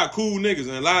gonna lie. Cool niggas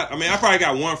and a lot. I mean, I probably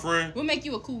got one friend. What make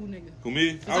you a cool nigga? Who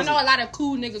me? I know a lot of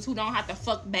cool niggas who don't have to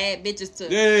fuck bad bitches to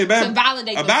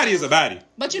validate. A body is a body.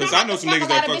 But you don't have to fuck a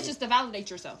lot of bitches to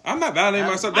validate yourself. I'm not validating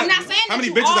myself. I'm not saying how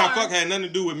many bitches I fuck had nothing to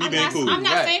do with me being cool. I'm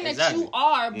not saying that you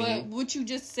are, but what you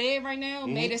just said right now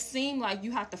made it seem like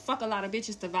you have to fuck a lot of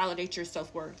bitches to validate your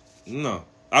self-worth. No,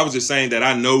 I was just saying that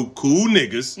I know cool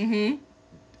niggas. Mm-hmm.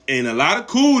 And a lot of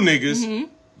cool niggas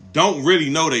don't really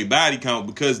know their body count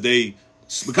because women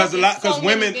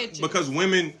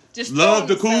just love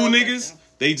the cool niggas.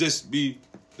 They just be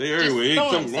everywhere. They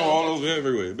come all over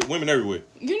everywhere. But women everywhere.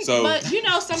 But you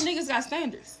know some niggas got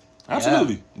standards.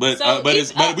 Absolutely. Yeah.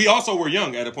 But we also were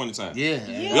young at a point in time. Yeah.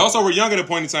 We also were young at a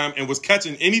point in time and was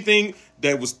catching anything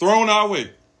that was thrown our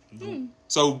way.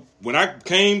 So when I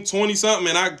came 20 something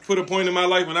and I put a point in my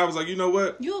life and I was like, you know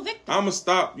what? You a victim. I'ma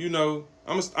stop,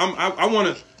 I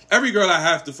want to. Every girl I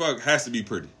have to fuck has to be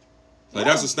pretty. Like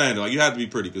that's a standard. Like you have to be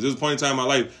pretty. Because there was a point in time in my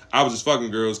life I was just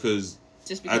fucking girls because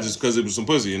it was some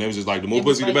pussy and it was just like the more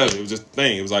pussy the better. It was just a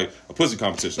thing. It was like a pussy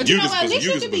competition. But you know what? At least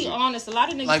you can be honest. A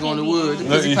lot of niggas like on the wood. I'm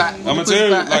gonna tell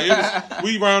you, like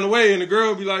we round the way and the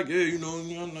girl be like, yeah,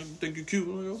 I think you're cute.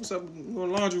 Like, what's up? Go to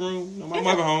the laundry room. My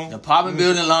mother home. The apartment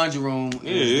building laundry room.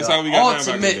 Yeah, that's how we got down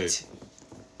back in the day.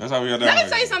 That's how we got down. Let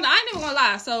me tell you something. I ain't even gonna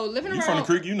lie. So living around. You from the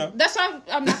creek, you know. That's why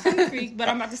I'm not from the creek, but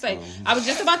I'm about to say. I was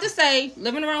just about to say,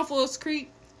 living around Falls Creek,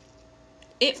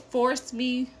 it forced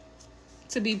me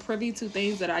to be privy to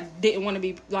things that I didn't want to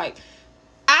be. Like,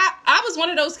 I was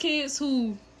one of those kids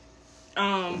who,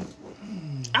 I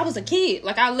was a kid.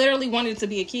 Like I literally wanted to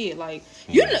be a kid. like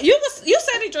you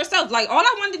said it yourself. Like all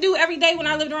I wanted to do every day when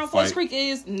I lived around Falls Creek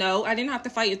is I didn't have to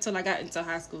fight until I got into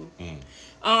high school.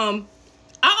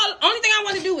 Only thing I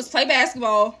wanted to do was play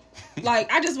basketball.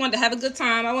 Like, I just wanted to have a good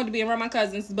time. I wanted to be around my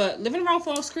cousins. But living around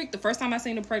Falls Creek, the first time I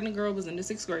seen a pregnant girl was in the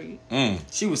 6th grade.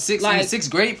 She was in the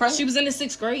 6th grade pregnant? She was in the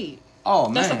 6th grade. Oh,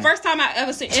 man. That's the first time I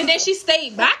ever seen. And then she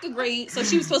stayed back a grade, so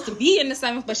she was supposed to be in the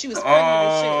 7th, but she was pregnant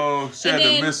and shit. She had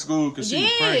to miss school because she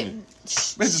was pregnant.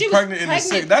 She was pregnant in the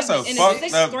 6th. That's a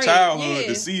fucked up childhood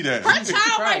to see that. Her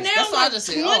child right now is like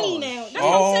 20 now. That's what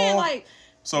I'm saying. Like,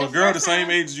 so a girl the same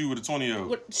age as you with a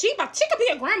 20-year-old. She could be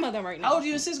a grandmother right now. How old are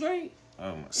you in 6th grade?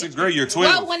 6th grade, you're 12.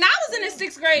 Well, when I was in the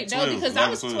 6th grade, because I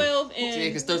was 12 and... Yeah,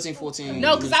 because 13, 14...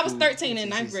 No, because I was 13 in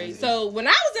 9th grade. So when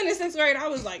I was in the 6th grade, I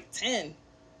was like 10.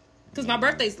 Because my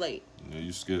birthday's late. Yeah,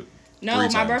 you skipped. No,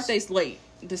 my birthday's late.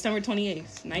 December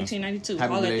 28th, 1992.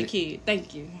 All at the kid.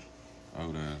 Thank you.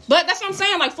 Oh, damn. But that's what I'm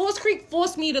saying. Like, Falls Creek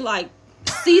forced me to, like,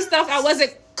 see stuff I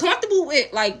wasn't comfortable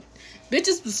with. Like,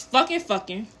 bitches was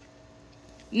fucking.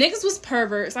 Niggas was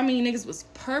perverts. I mean, niggas was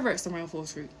perverts around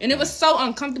Falls Creek. And it was so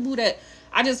uncomfortable that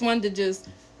I just wanted to just...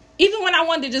 Even when I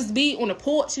wanted to just be on the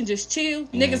porch and just chill,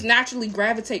 niggas naturally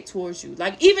gravitate towards you.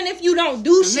 Like, even if you don't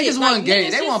do shit. Niggas weren't gay.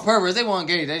 They weren't perverts. They weren't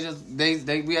gay.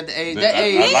 We at the age.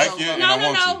 I like you and I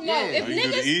want you. No. If you niggas,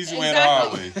 do the easy way and the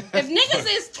hard way. If niggas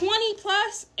is 20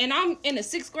 plus and I'm in the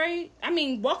 6th grade, I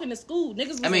mean, walking to school, niggas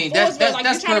was that's like,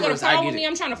 you trying to go to prom with me?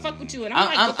 I'm trying to fuck with you. And I'm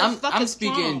like, what the fuck I'm is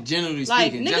speaking prom? generally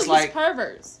like, speaking. Niggas Just was like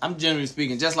perverts. I'm generally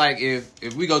speaking. Just like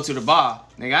if we go to the bar,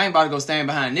 nigga, I ain't about to go stand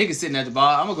behind niggas sitting at the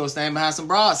bar. I'm gonna go stand behind some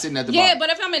bras sitting at the bar. Yeah, but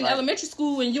if I'm in elementary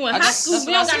school and you in high school,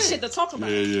 we don't got shit to talk about.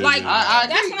 Like,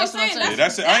 that's what I'm saying.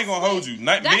 That's it. I ain't gonna hold you.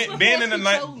 Being in the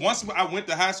night. Once I went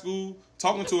to high school,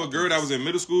 talking to a girl that was in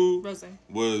middle school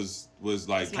was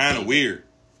like kind of weird.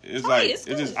 It's like it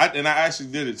just. I actually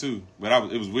did it too, but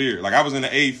it was weird. Like I was in the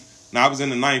 8th. Now I was in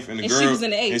the 9th, and girl, she was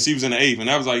in the 8th, and she was in the 8th, and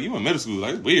I was like, "You in middle school?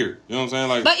 Like it's weird." You know what I'm saying?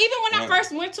 Like, but even when I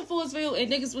first went to Fullsville,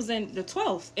 and niggas was in the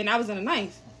 12th, and I was in the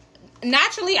 9th.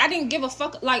 Naturally, I didn't give a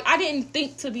fuck. Like, I didn't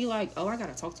think to be like, oh, I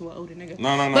gotta talk to an older nigga.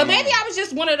 No. But maybe I was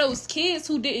just one of those kids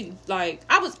who didn't, like,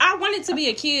 I wanted to be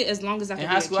a kid as long as I could be a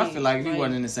kid. In high school, I feel like if you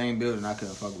wasn't in the same building, I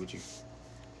couldn't fuck with you.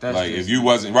 That's like just, if you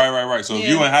wasn't right. So if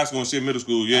you in high school and shit, middle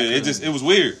school, it was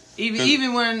weird.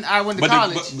 Even when I went to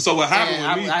college. So what happened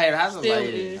with me? I had high school.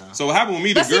 So what happened with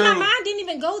me? But see, my mind didn't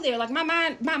even go there. Like my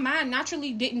mind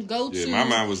naturally didn't go to. Yeah, my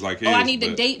mind was like, I need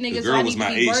to date niggas. The girl was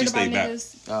my age. She stayed back.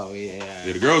 Oh yeah.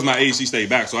 Yeah, the girl was my age. She stayed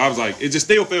back. So I was like, it just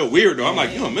still felt weird though. I'm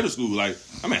like, you in middle school, like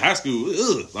I'm in high school.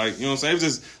 Ugh. Like you know what I'm saying? It was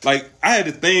just like I had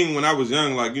a thing when I was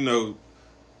young, like you know.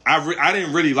 I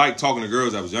didn't really like talking to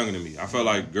girls that was younger than me. I felt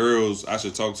like girls I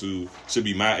should talk to should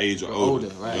be my age or older.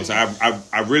 Right. You know what I'm saying?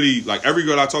 I really, like, every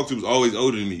girl I talked to was always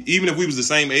older than me. Even if we was the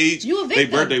same age, their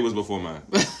birthday was before mine.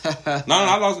 No,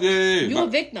 I lost, You a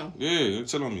victim. Yeah,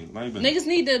 chill on me. Niggas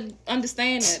need to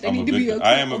understand that. They need to be okay,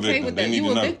 I am a victim. with that.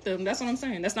 You a victim. That's what I'm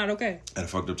saying. That's not okay. I had a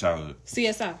fucked up childhood.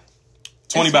 CSI.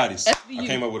 20 bodies. SVU. I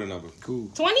came up with a number.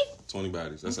 Cool. 20? 20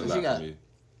 bodies. That's a lot for me.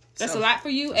 That's a lot for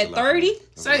you at 30?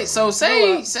 Say if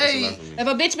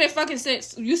a bitch been fucking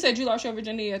since you said you lost your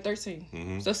virginity at 13.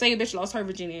 Mm-hmm. So say a bitch lost her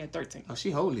virginity at 13. Oh, she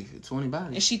holy. 20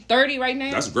 bodies. And she 30 right now?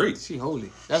 That's great. She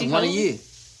holy. That's one a year.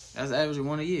 That's average of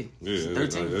one a year. Yeah,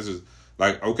 13. That's just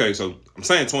like, okay, so I'm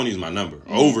saying 20 is my number.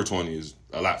 Mm-hmm. Over 20 is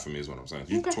a lot for me is what I'm saying.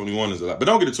 21 is a lot. But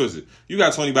don't get it twisted. You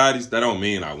got 20 bodies, that don't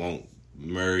mean I won't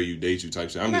marry you, date you type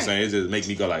shit. I'm just saying it just make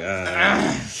me go like,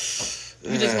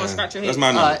 You just want to scratch your head. That's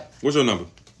my number. Right. What's your number?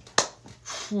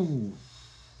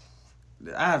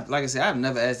 Like I said, I've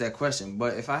never asked that question,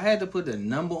 but if I had to put a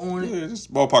number on it,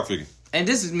 just ballpark figure. And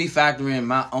this is me factoring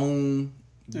my own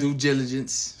due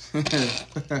diligence.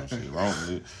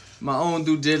 My own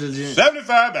due diligence.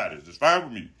 75 bodies, it's fine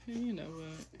with me. You know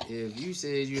what? If you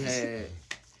said you had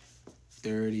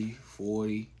 30,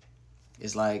 40,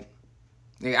 it's like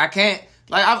I can't.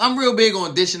 Like I'm real big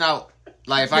on dishing out.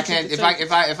 Like if I can't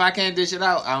dish it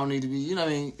out, I don't need to be. You know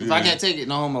what I mean? If I can't take it,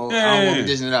 no homo. I don't want to be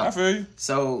dishing it out. I feel you.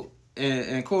 So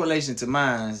in correlation to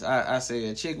mine, I say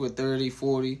a chick with 30,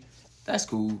 40, that's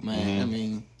cool, man. Mm-hmm. I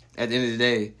mean, at the end of the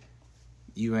day,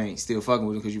 you ain't still fucking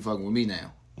with her because you fucking with me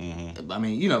now. Mm-hmm. I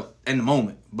mean, you know, in the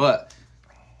moment. But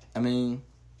I mean,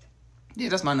 yeah,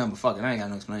 that's my number. Fuck it, I ain't got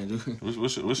no explain, dude.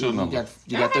 What's your number?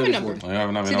 You got 30, 40. See,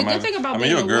 the good thing about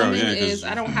being a woman is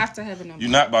I don't have to have a number.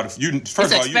 You're not about to.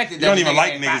 First of all, you don't even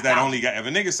like niggas that only got. If a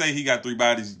nigga say he got 3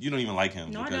 bodies, you don't even like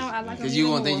him. No, I don't. I like him. Because you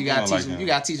won't think you got to teach him. You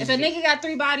got to teach him. If a nigga got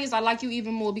 3 bodies, I like you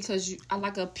even more because I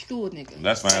like a pure nigga.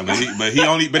 That's fine, but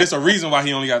it's a reason why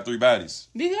he only got 3 bodies.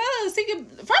 Because he can.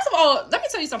 First of all, let me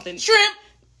tell you something. Shrimp.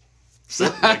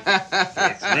 Shrimp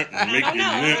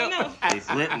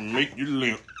make you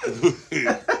limp. I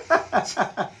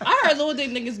heard little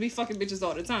dick niggas be fucking bitches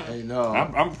all the time. Hey, no.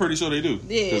 I'm pretty sure they do.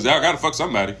 Yeah. Because y'all gotta fuck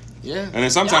somebody. Yeah. And then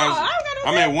sometimes,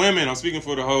 I mean women, I'm speaking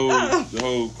for the whole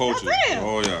culture.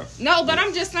 Oh, yeah. No, but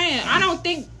I'm just saying, I don't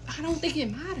think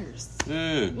it matters.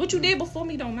 Yeah. What you did before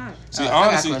me don't matter. See,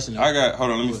 honestly,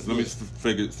 hold on, let me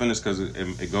finish because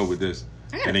it go with this.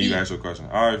 And then you ask your question.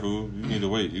 All right, fool. You need to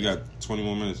wait. You got 20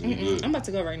 more minutes. And you good. I'm about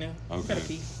to go right now. Okay. Gotta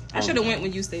pee. I should have went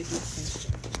when you stayed.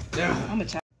 Yeah. I'm a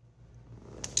child.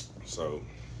 So.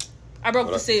 I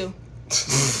broke the seal.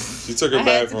 She took her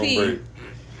bathroom break.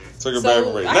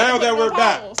 Now that we're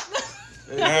back.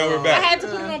 I had to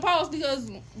put it on pause because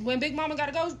when Big Mama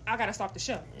gotta go, I gotta stop the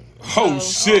show. Oh,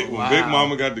 shit. When Big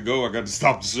Mama got to go, I got to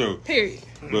stop the show. Period.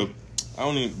 But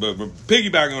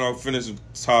piggybacking on our finished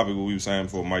topic, what we were saying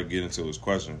before Mike get into his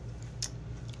question.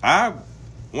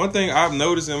 One thing I've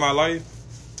noticed in my life,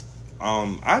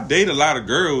 I date a lot of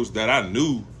girls that I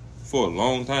knew for a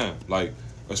long time. Like,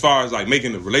 as far as like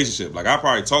making a relationship, like I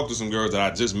probably talked to some girls that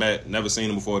I just met, never seen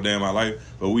them before a day in my life,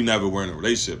 but we never were in a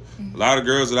relationship. Mm-hmm. A lot of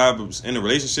girls that I was in a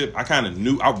relationship, I kind of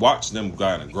knew, I watched them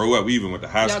kind of grow up. We even went to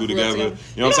high school together. You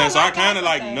know what I'm saying? So I kind of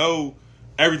like know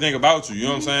everything about you. You know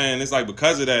what I'm saying? It's like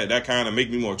because of that kind of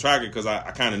make me more attracted because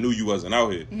I kind of knew you wasn't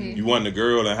out here. Mm-hmm. You wasn't a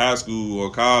girl in high school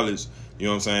or college. You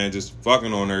know what I'm saying? Just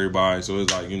fucking on everybody. So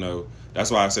it's like, you know. That's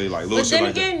why I say like little shit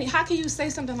like that. But then again, how can you say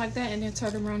something like that and then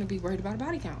turn around and be worried about a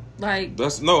body count? Like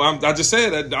I just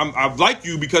said that I like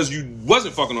you because you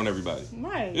wasn't fucking on everybody.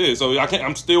 Right. Yeah. So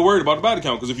I'm still worried about the body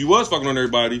count because if you was fucking on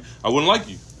everybody, I wouldn't like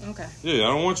you. Okay. Yeah,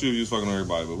 I don't want you if you was fucking on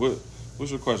everybody. But what's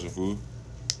your question, fool?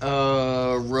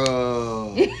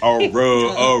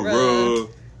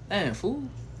 Damn, fool.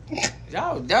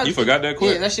 You forgot that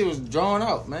quick? Yeah, that shit was drawn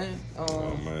out, man.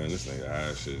 Oh man, this nigga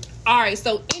ass shit. All right.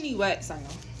 So anyway, sorry.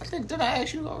 Did I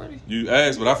ask you already? You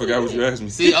asked, but I forgot what you asked me.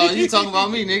 See, you talking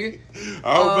about me, nigga.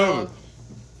 I don't remember.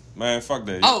 Man, fuck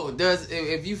that. Oh,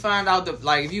 if you find out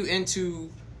if you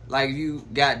if you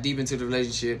got deep into the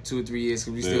relationship 2 or 3 years,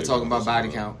 because we still talking about body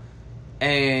count,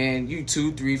 and you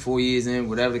 2, 3, 4 years in,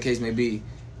 whatever the case may be,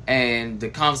 and the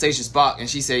conversation sparked, and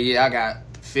she said, yeah, I got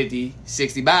 50,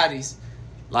 60 bodies,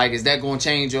 Like, is that going to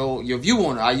change your view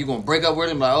on it? Are you going to break up with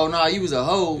him? Like, oh no, you was a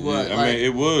hoe. But, yeah, I mean,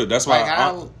 it would. That's why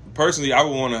like, personally, I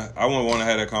would want to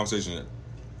have that conversation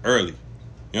early. You know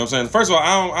what I'm saying? First of all,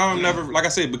 I don't never, like I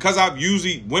said, because I've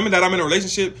usually, women that I'm in a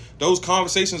relationship, those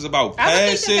conversations about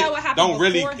past shit don't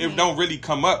really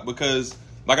come up because,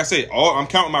 like I said, I'm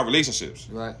counting my relationships.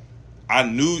 Right. I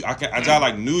knew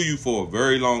you for a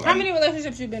very long time. How many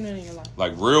relationships you been in your life?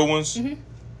 Like real ones? Mm-hmm.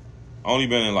 I only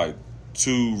been in like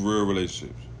 2 real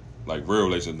relationships. Like real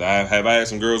relationships. Have I had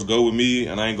some girls go with me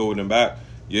and I ain't go with them back?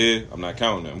 Yeah, I'm not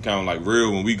counting them. I'm counting like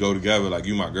real when we go together, like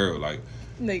you my girl. Like,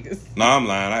 niggas. Nah, I'm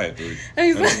lying. I had 3.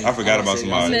 I forgot about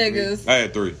somebody. Niggas. I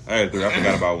had 3. I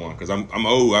forgot about one because I'm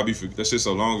old. That shit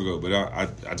so long ago. But I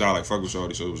just like fuck with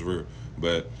shorty, so it was real.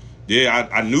 But yeah,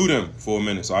 I knew them for a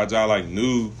minute, so I just like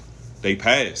knew they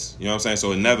passed. You know what I'm saying?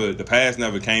 So the past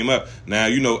never came up. Now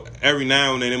every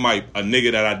now and then a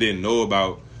nigga that I didn't know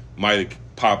about might have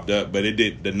popped up, but it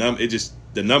did the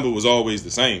number was always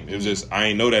the same. It was just I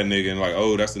ain't know that nigga and like,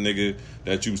 oh, that's the nigga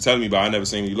that you was telling me about. I never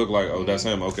seen you look like. Oh, that's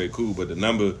him. Okay, cool. But the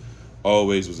number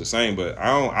always was the same. But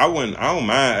I don't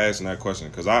mind asking that question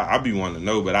because I be wanting to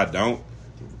know, but I don't.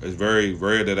 It's very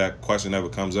rare that question ever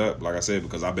comes up. Like I said,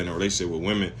 because I've been in a relationship with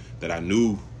women that I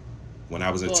knew when I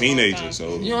was a teenager.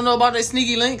 So you don't know about their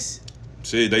sneaky links?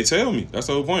 Shit, they tell me. That's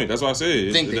the whole point. That's what I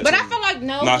said. But I feel like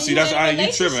no. Nah, see, that's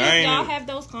you tripping. Y'all have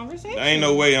those conversations. There ain't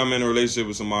no way I'm in a relationship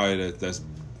with somebody that's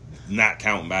not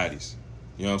counting bodies.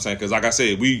 You know what I'm saying? Because like I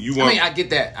said, I get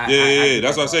that.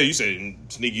 That's what I say. You say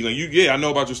sneaky link. I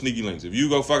know about your sneaky links. If you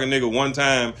go fuck a nigga one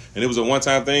time and it was a one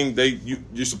time thing,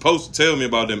 you're supposed to tell me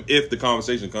about them if the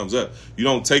conversation comes up. You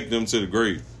don't take them to the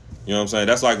grave. You know what I'm saying?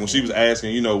 That's like when she was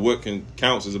asking, what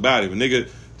counts as a body. If a nigga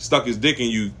stuck his dick in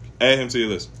you, add him to your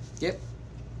list. Yep.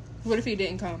 What if he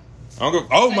didn't come?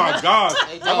 Oh my God!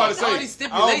 I'm about to say.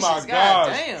 Oh my God!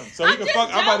 Damn. So he can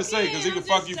fuck. I'm about to say because he can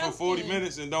fuck you for 40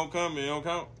 minutes and don't come and it don't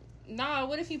count. Nah,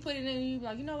 what if he put it in and you be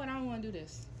like, you know what, I don't want to do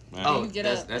this. Man. Oh,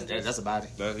 that's a body.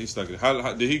 He stuck it.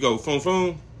 How did he go? Foom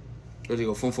foom. Did he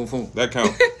go foom foom foom? That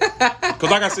count. Because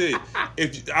like I said,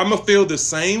 I'm gonna feel the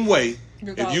same way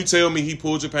if you tell me he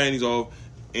pulled your panties off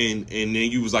and then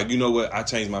you was like, you know what, I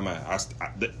changed my mind.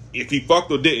 If he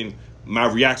fucked or didn't, my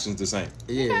reaction's the same.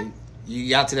 Yeah, okay. You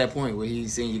got to that point where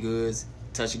he's seen your goods,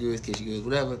 touch your goods, kiss your goods,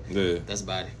 whatever. Yeah, that's a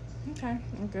body. Okay.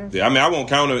 Yeah, I mean, I won't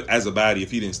count it as a body if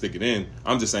he didn't stick it in.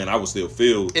 I'm just saying I would still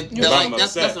feel.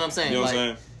 That's what I'm saying. You know what I'm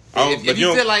saying? If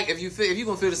you feel like if you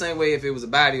gonna feel the same way if it was a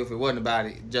body or if it wasn't a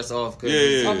body, just off because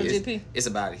it's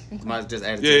a body. You might just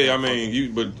add it. Yeah, I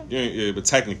mean, but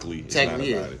technically it's not a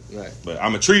body. Right. But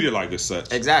I'm gonna treat it like it's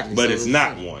such. Exactly. But it's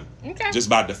not one. Okay. Just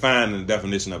by defining the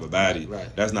definition of a body,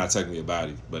 right. That's not technically a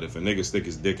body. But if a nigga stick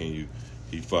his dick in you,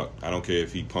 he fucked. I don't care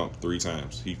if he pumped 3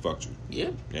 times. He fucked you. Yeah.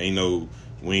 There ain't no.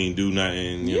 We ain't do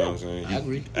nothing, you know what I'm saying? I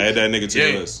agree. Add that nigga to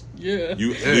your list. Yeah.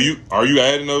 Are you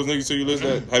adding those niggas to your list?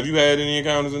 Have you had any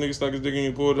encounters a nigga stuck his dick in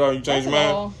you, pulled it out, you changed your mind?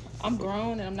 All, I'm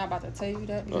grown and I'm not about to tell you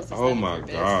that. Oh my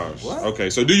gosh. What? Okay,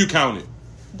 so do you count it?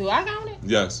 Do I count it?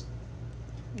 Yes.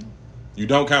 You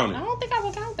don't count it? I don't think I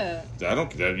would count that.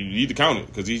 You need to count it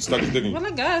because he stuck his dick in you. Well, I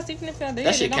guess even if I did,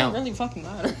 that shit it don't really fucking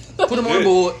matter. Put him on the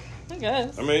board. I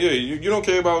guess. I mean, you don't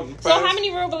care about. So how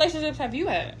many real relationships have you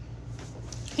had?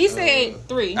 He said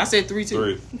 3. I said 3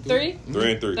 too. 3?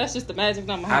 3 and 3. That's just the magic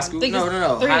number. High school?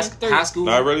 No. 3 High school.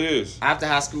 No, it really is. After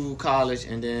high school, college,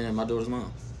 and then my daughter's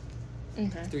mom.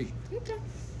 Okay. 3.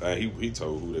 Okay. He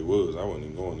told who they was. I wasn't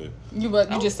even going there.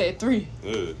 You just said 3.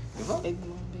 Yeah. Big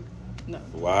mom. No.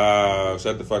 Wow.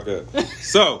 Shut the fuck up.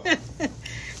 So.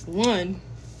 1.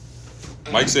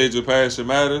 Mike said your past should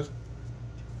matter.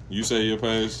 You say your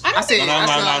past. I said, no,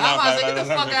 get the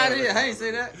fuck out of here. I ain't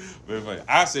say that.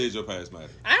 I said your past matter.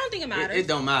 I don't think it matters. It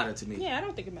don't matter to me. Yeah, I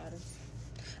don't think it matters.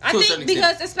 I think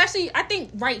because especially, I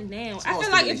think right now, I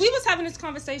feel like if we was having this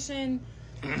conversation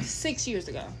 6 years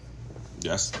ago.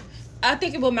 Yes. I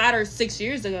think it would matter 6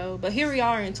 years ago, but here we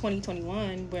are in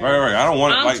 2021. Where right. I don't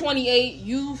want. I'm 28,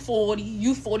 you 40,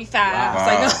 you 45.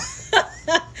 Wow. It's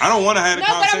like, I don't want to have a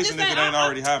conversation if it ain't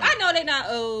already happened. I know they not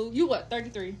old. You what?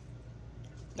 33,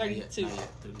 32,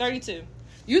 32.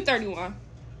 You 31.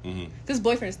 Because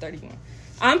boyfriend's 31.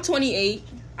 I'm 28.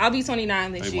 I'll be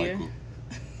 29 this year.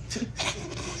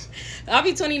 I'll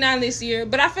be 29 this year.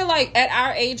 But I feel like at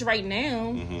our age right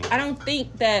now, I don't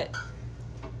think that.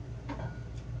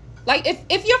 Like,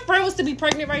 if your friend was to be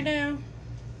pregnant right now,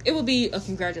 it would be a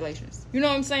congratulations. You know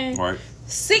what I'm saying? Right.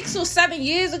 6 or 7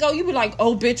 years ago, you'd be like,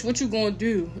 oh, bitch, what you gonna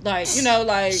do? Like,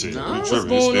 like, shit, what's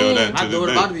going on? My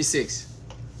daughter about to be 6.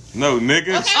 No,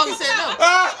 nigga. Okay. Oh, you said no.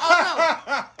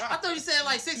 I thought you said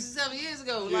like 6 or 7 years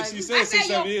ago. Yeah, like, she said 6 or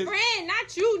 7 years. Your friend,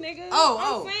 not you, nigga.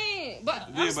 Oh. I'm saying. but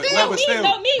Yeah, I'm but still, but still,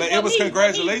 but it was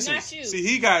congratulations. Not you. See,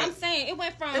 he got. I'm saying it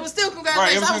went from. It was still congratulations.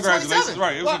 Right, it was congratulations.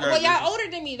 Right, it was congratulations. Well, y'all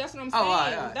older than me. That's what I'm saying. Oh,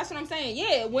 all right. That's what I'm saying.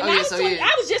 Yeah, when I was 20,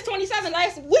 I was just 27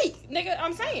 last week, nigga.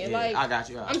 I'm saying, like, I got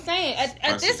you. I'm saying,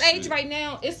 at this age right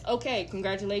now, it's okay.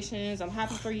 Congratulations. I'm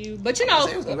happy for you. But you know,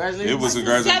 it was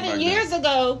congratulations. 7 years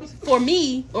ago for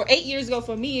me, or 8 years ago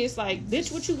for me, it's like,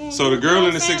 bitch, what you going to do? So the girl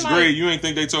in the 6th grade, you ain't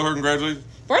think they told her congratulations?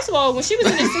 First of all, when she was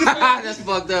in the 6th grade, that's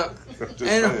fucked up.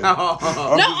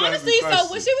 No, honestly,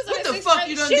 so when she was in the 6th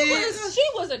grade, she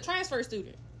was a transfer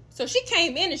student. So she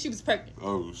came in and she was pregnant.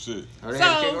 Oh shit!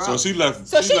 So she left.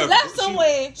 So she left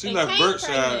somewhere. She left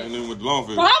Berkshire and then went to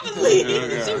Longfield. Probably.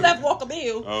 She left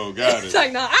Walkerville. Oh, got it. It's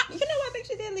like, no, you know what? I think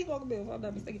she did leave Walkerville, if I'm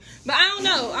not mistaken. But I don't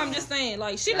know. I'm just saying,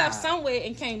 like, she left somewhere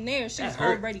and came there. She was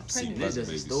already pregnant. That's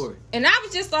just a story. And I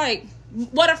was just like,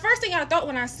 well, the first thing I thought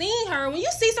when I seen her, when you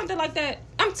see something like that,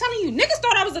 I'm telling you, niggas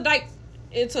thought I was a dyke.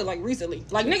 Until like recently,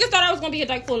 like niggas thought I was gonna be a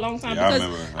dyke for a long time because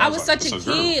I was such a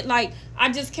kid. Like I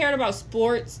just cared about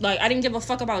sports. Like I didn't give a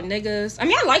fuck about niggas. I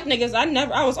mean, I like niggas.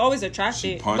 I was always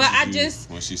attracted. But I just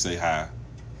when she say hi,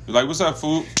 you're like, "What's up,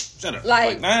 fool?" Shut up.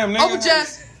 Like damn, nigga. Over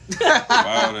chest. Like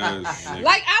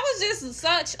I was just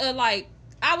such a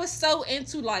I was so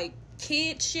into like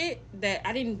kid shit that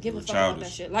I didn't give a fuck about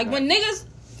that shit. Like when niggas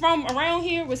from around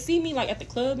here would see me like at the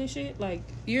club and shit like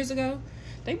years ago.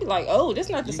 They be like, "Oh, this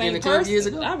not the same person." Years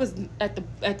ago? I was at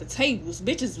the tables.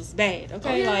 Bitches was bad.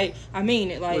 Okay, oh, yeah. Like I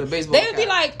mean it. Like they would be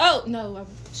like, "Oh no,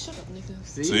 shut up, nigga."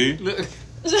 See? Look.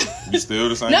 You still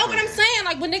the same. No, but I'm saying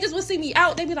like when niggas would see me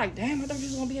out, they be like, "Damn, I thought you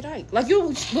was gonna be a dyke." Like you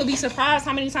would be surprised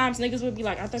how many times niggas would be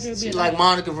like, "I thought you would be a dyke." Like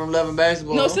Monica from Love and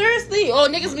Basketball. No, seriously. Or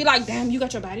niggas be like, "Damn, you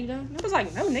got your body done." I was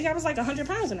like, "No, nigga, I was like 100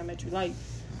 pounds when I met you." Like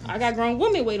I got grown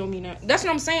women weight on me now. That's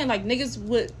what I'm saying. Like niggas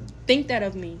would think that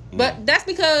of me, but that's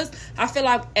because I feel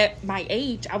like at my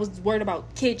age I was worried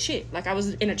about kid shit. Like I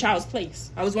was in a child's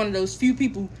place. I was one of those few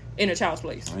people in a child's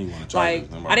place.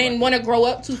 I didn't want to grow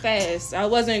up too fast. I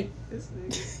wasn't.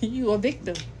 You a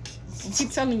victim. I keep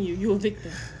telling you a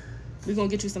victim. We're gonna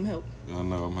get you some help. I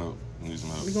know I'm help. I need some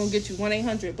help. We're gonna get you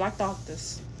 1-800 Black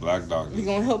Doctors. Black Doctors. We're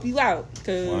gonna help you out.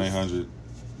 1-800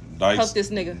 Dykes. Help this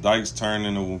nigga. Dykes turn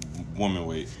into woman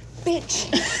weight. Bitch.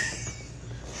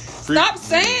 Stop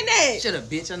saying that. Shut up,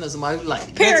 bitch. I know somebody who like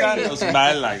it. Bitch, I know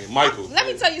somebody like it. Michael. Let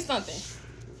me tell you something.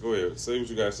 Go ahead. Say what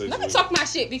you gotta say. Let me talk my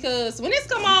shit because when this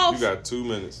come off, you got 2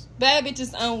 minutes. Bad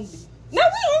bitches only. No,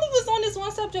 we only was on this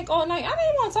one subject all night. I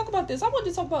didn't want to talk about this. I wanted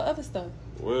to talk about other stuff.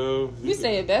 Well, you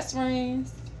said best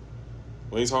friends.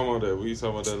 We ain't talking about that. We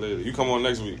talking about that later. You come on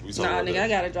next week. We talking about nigga, that. I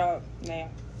got a job now.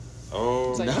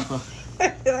 Oh, so, no.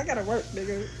 I gotta work,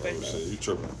 nigga. Oh, shit, you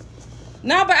tripping.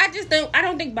 No, but I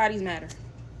don't think bodies matter.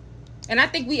 And I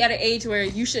think we at an age where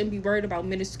you shouldn't be worried about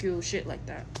minuscule shit like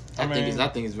that. I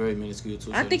think it's very minuscule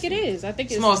too. I think it is. I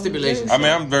think it's small stipulations. I mean,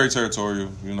 I'm very territorial.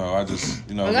 You know, I just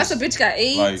unless a bitch got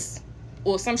AIDS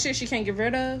or some shit she can't get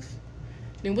rid of,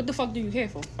 then what the fuck do you care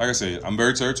for? Like I said, I'm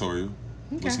very territorial.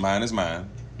 Okay. What's mine is mine.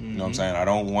 Mm-hmm. You know what I'm saying? I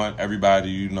don't want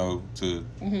everybody, to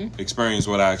experience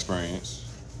what I experience.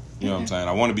 You know what I'm saying?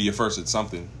 I want to be your first at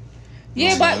something.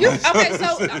 Yeah, but okay. So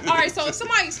all right. So if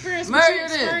somebody experienced what you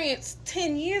experienced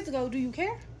 10 years ago, do you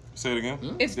care? Say it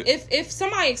again. If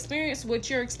somebody experienced what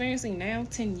you're experiencing now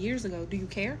 10 years ago, do you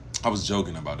care? I was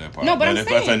joking about that part. No, but if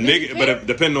a nigga, but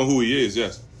depending on who he is,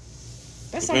 yes.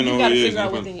 That's something you gotta figure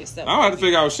out within yourself. I don't have to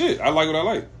figure out shit. I like what I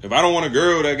like. If I don't want a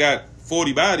girl that got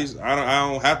 40 bodies, I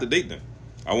don't have to date them.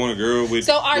 I want a girl with.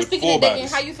 So, all right, speaking of dating,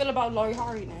 bodies. how you feel about Lori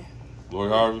Harvey now? Lori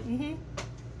Harvey.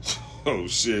 Oh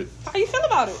shit! How you feel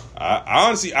about it? I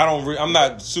honestly, I'm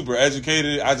not super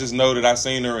educated. I just know that I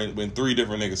seen her in 3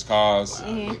 different niggas' cars.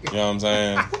 Mm-hmm. You know what I'm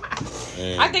saying?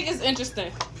 And I think it's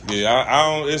interesting. Yeah,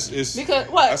 I don't. It's because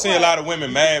what? I see a lot of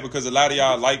women mad because a lot of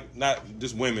y'all like not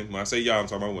just women. When I say y'all, I'm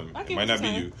talking about women. It might not be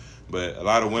you, but a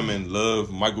lot of women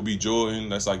love Michael B. Jordan.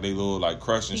 That's like they little like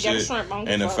crush and shit.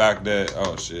 And the fact that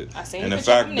I seen and the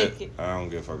fact that naked. I don't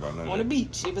give a fuck about nothing. On the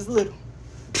beach, it was little.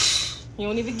 You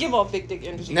don't even give off big dick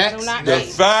energy.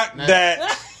 The fact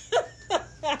that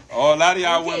a lot of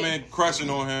y'all women crushing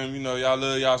on him, y'all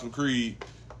love y'all some Creed,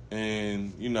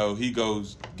 and he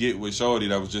goes get with Shorty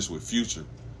that was just with Future.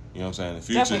 You know what I'm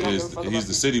saying? The Future he's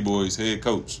the City Boys head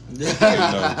coach. So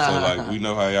like we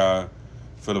know how y'all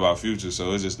feel about Future,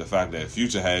 so it's just the fact that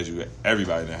Future had you,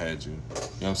 everybody that had you. You know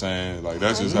what I'm saying? Like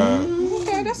that's just how.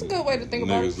 Okay, that's a good way to think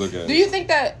about it. Look at Do you think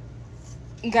that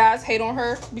guys hate on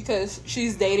her because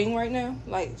she's dating right now?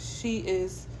 Like she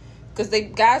is, because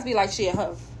guys be like she a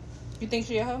hoe. You think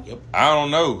she a hoe? Yep. I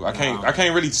don't know. I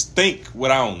can't really think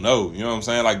what I don't know. You know what I'm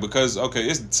saying? Like because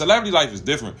celebrity life is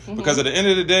different. Mm-hmm. Because at the end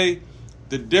of the day,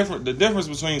 the difference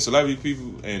between celebrity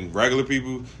people and regular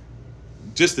people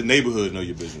just the neighborhood know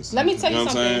your business. Let me tell you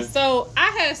something. So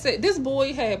I had said this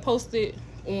boy had posted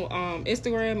on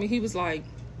Instagram, and he was like,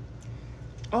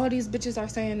 all these bitches are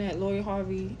saying that Lori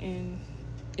Harvey and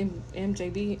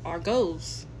MJB are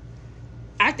ghosts.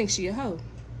 I think she a hoe.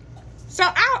 So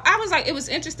I was like, it was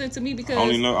interesting to me because I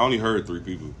only heard 3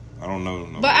 people. I don't know.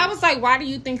 No, but I was like, why do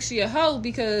you think she a hoe?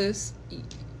 Because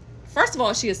first of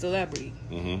all, she a celebrity.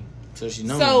 Mm-hmm. So she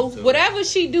knows. So whatever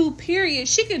she do, period,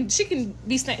 she can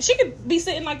be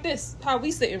sitting like this, how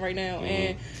we sitting right now,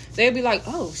 and they'd be like,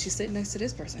 oh, she's sitting next to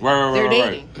this person. Right, they're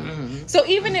dating. Right. Mm-hmm. So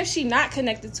even if she not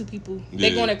connected to people,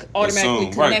 they're gonna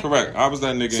automatically connect. Right, correct. I was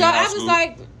that nigga. So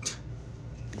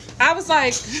I was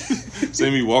like,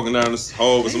 see me walking down this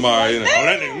hall with somebody, and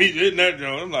that nigga me hitting that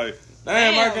joint. I'm like,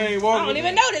 damn, I can't walk. I don't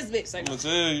even know this bitch. I'm gonna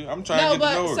tell you, I'm trying to get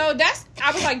to know her. So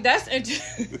I was like, that's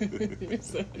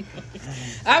interesting.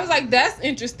 I was like, that's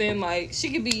interesting. Like, she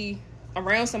could be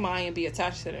around somebody and be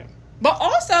attached to them. But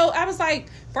also, I was like,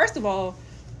 first of all,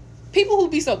 people who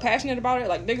be so passionate about it,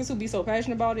 like niggas who be so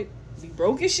passionate about it, be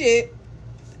broke as shit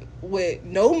with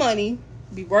no money,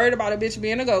 be worried about a bitch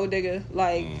being a gold digger.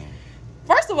 Like,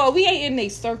 first of all, we ain't in a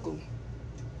circle.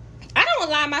 I don't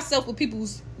align myself with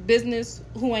people's business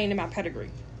who ain't in my pedigree.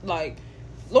 Like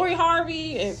Lori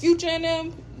Harvey and Future and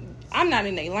them, I'm not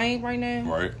in their lane right now.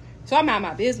 Right. So I'm out of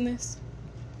my business.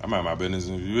 I'm out of my business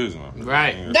if you is.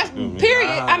 Right. That's period.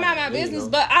 I'm out of my business.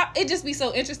 But it just be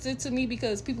so interesting to me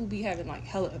because people be having like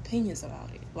hella opinions about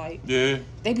it. Like, yeah,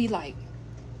 they be like,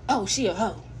 oh, she a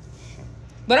hoe.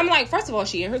 But I'm like, first of all,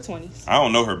 she in her 20s. I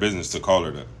don't know her business to call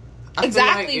her that.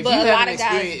 Exactly, like but a lot of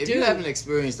guys if you haven't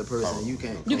experienced a person,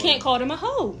 you can't call them a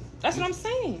hoe. That's what I'm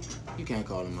saying. You can't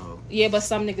call them a hoe. Yeah, but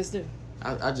some niggas do.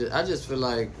 I just feel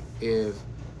like if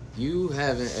you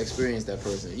haven't experienced that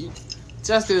person, you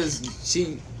just because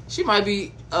she might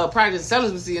be practicing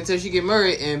celibacy until she get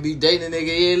married and be dating a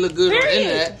nigga, look good on the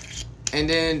internet, and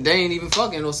then they ain't even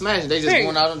fucking or smashing. They just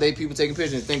going out on date, people taking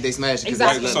pictures and think they smashing.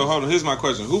 Exactly. So hold on, here's my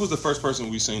question: who was the first person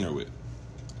we seen her with?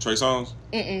 Trey Songz?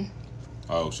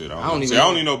 Oh shit! I don't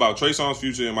even know about Trey Songz,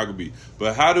 Future, and Michael B.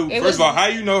 But first of all, how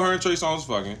you know her and Trey Songz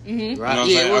fucking? Mm-hmm. Right. You know what I'm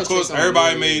saying? Of course,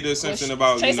 everybody made the assumption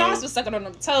about Trey Songz was sucking on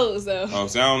them toes though. Oh,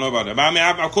 so I don't know about that. But I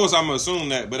mean, of course, I'm gonna assume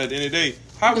that. But at the end of the day,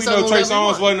 how we know Trey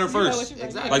Songz wasn't her first?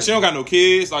 Exactly. Like she don't got no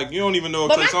kids. Like you don't even know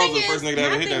if Trey Songz was the first nigga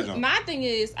that ever hit that jump. My thing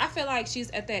is, I feel like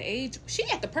she's at that age. She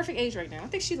at the perfect age right now. I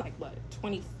think she's like what,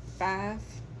 25.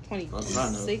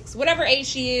 26, whatever age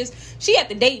she is, she at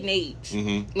the dating age.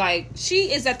 Mm-hmm. Like,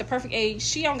 she is at the perfect age.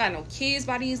 She don't got no kids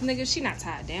by these niggas. She not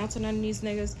tied down to none of these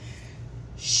niggas.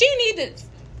 She needed,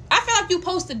 I feel like you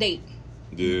post a date.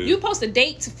 Yeah. You post a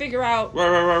date to figure out,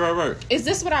 right. Is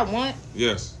this what I want?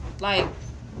 Yes. Like,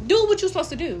 do what you're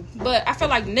supposed to do. But I feel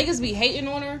like niggas be hating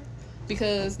on her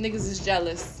because niggas is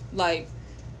jealous. Like,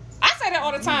 I say that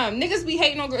all the time. Niggas be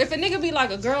hating on girls. If a nigga be like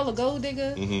a girl, a gold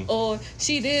digger, or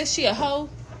she a hoe,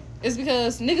 it's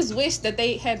because niggas wish that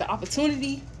they had the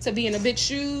opportunity to be in a bitch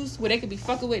shoes where they could be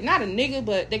fucking with, not a nigga,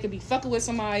 but they could be fucking with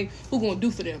somebody who gonna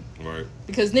do for them. Right.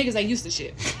 Because niggas ain't used to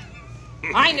shit.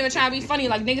 I ain't even trying to be funny,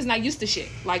 like niggas not used to shit.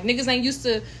 Like niggas ain't used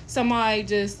to somebody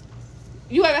just...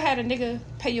 You ever had a nigga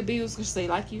pay your bills because they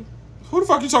like you? Who the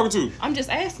fuck you talking to? I'm just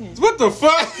asking. What the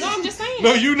fuck? No, I'm just saying.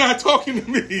 No, you not talking to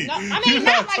me. No, I mean,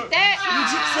 not like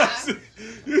that.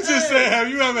 You just said, have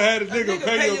you ever had a nigga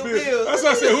pay your bills? That's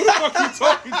what I said. Who the fuck you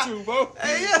talking to, bro?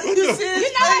 Hey, you know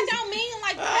I don't mean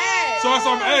like that. So that's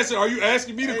what I'm asking. Are you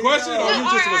asking me the question, or are you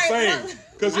just saying?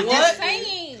 Because I'm just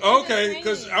saying. Okay,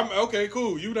 because I'm okay.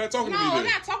 Cool. You not talking to me. No, then. I'm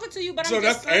not talking to you, but so I'm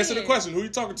just saying. Answer the question. Who you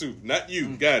talking to? Not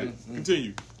you. Got it.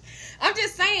 Continue. I'm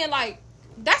just saying, like.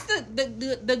 That's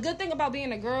the good thing about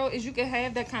being a girl is you can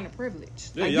have that kind of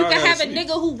privilege. Yeah, like you can have a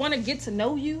nigga who want to get to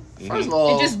know you. First of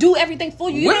all, and just do everything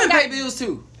for you. Women pay bills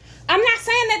too. I'm not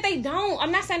saying that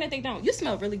they don't. You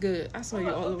smell really good. I smell you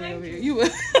all the way over here.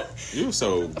 You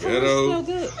so ghetto. Smell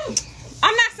good.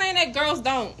 I'm not saying that girls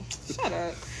don't. Shut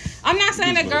up. I'm not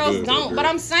saying that girls don't, but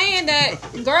I'm saying that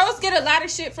girls get a lot of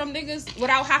shit from niggas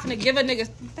without having to give a nigga.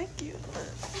 Thank you.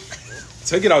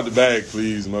 Take it out the bag,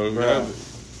 please, Mo.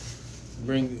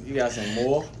 You got some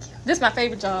more? This is my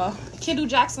favorite, y'all. Kendall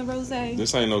Jackson Rosé.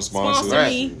 This ain't no sponsor.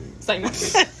 Me. It's like,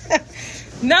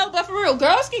 no, but for real,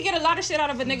 girls can get a lot of shit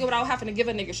out of a nigga without having to give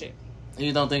a nigga shit.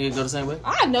 You don't think it go the same way?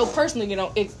 I know personally,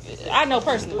 I know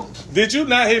personally. Did you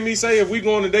not hear me say if we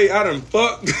go on a date, I done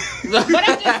fucked? But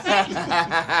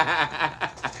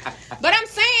I'm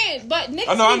just saying. But niggas.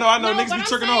 I know. Niggas be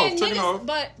tricking off.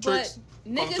 But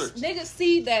niggas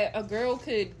see that a girl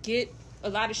could get a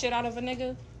lot of shit out of a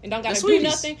nigga and don't gotta do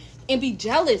nothing and be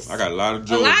jealous. I got a lot of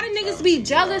jokes. A lot of niggas be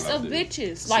jealous of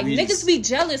bitches. Like niggas be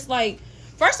jealous. Like,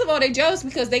 First of all, they jealous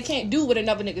because they can't do what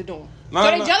another nigga doing. So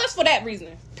they jealous for that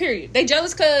reason. Period. They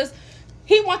jealous because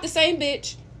he want the same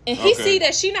bitch. And he see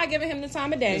that she not giving him the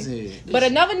time of day. But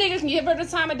another nigga can give her the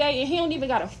time of day and he don't even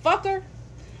gotta fuck her.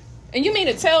 And you mean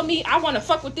to tell me I want to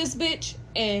fuck with this bitch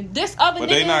and this other nigga? But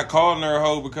they not calling her a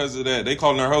hoe because of that. They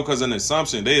calling her a hoe because of an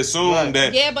assumption. They assume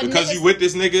that because you with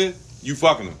this nigga, you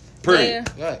fucking him. Period.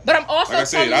 Yeah. But I'm also like I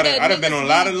said, I've been on a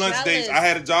lot of lunch dates. I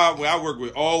had a job where I worked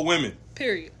with all women.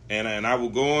 Period. And I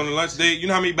would go on a lunch date. You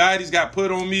know how many bodies got put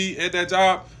on me at that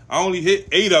job? I only hit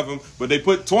 8 of them, but they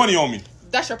put 20 on me.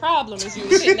 That's your problem, is you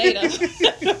hitting 8 of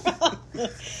them.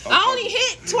 I only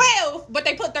hit 12, but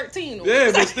they put 13 on me.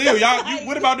 Yeah, but still, y'all.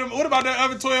 What about them? What about the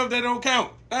other 12 that don't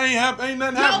count? That ain't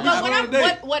nothing happening. No,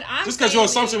 but what I'm just because your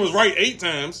assumption was right 8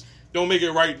 times, don't make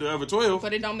it right the other 12.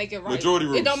 But it don't make it right. Majority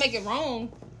rules. It don't make it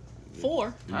wrong.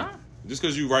 4. Yeah. Just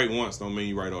because you right once don't mean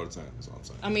you right all the time. That's all I'm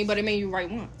saying. I mean, but it mean you right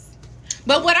once.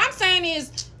 But what I'm saying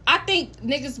is, I think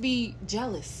niggas be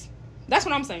jealous. That's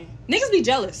what I'm saying. Niggas be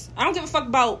jealous. I don't give a fuck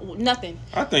about nothing.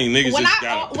 I think niggas when just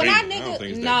got when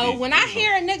I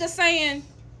hear a nigga saying,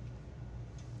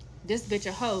 this bitch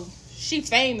a hoe, she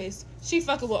famous, she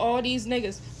fucking with all these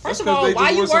niggas. First of all,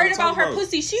 why you worried about her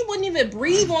pussy? She wouldn't even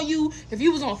breathe on you if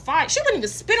you was on fire. She wouldn't even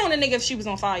spit on a nigga if she was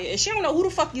on fire. And she don't know who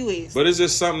the fuck you is. But it's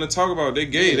just something to talk about. They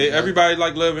gay. Everybody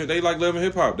like loving. They like loving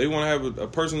hip hop. They want to have a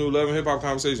person who loving hip hop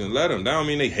conversation. Let them. That don't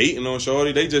mean they hating on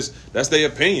shorty. They just, that's their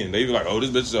opinion. They be like, oh,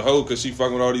 this bitch is a hoe because she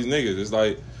fucking with all these niggas. It's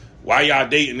like, why y'all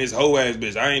dating this hoe ass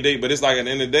bitch? I ain't dating. But it's like at the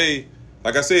end of the day,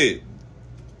 like I said,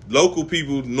 local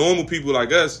people, normal people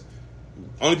like us.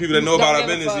 Only people that know about our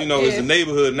business, is the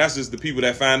neighborhood, and that's just the people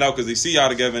that find out because they see y'all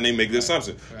together and they make the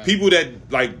assumption. Right. People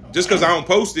that, like, just because I don't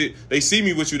post it, they see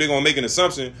me with you, they're going to make an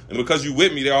assumption, and because you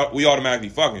with me, we automatically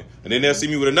fucking. And then they'll see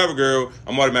me with another girl,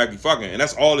 I'm automatically fucking. And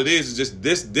that's all it is. It's just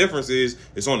this difference is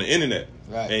it's on the internet.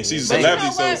 Right. And she's a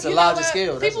celebrity, so it's a larger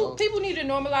scale. People need to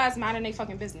normalize minding their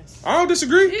fucking business. I don't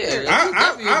disagree. Yeah,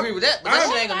 I agree with that, but that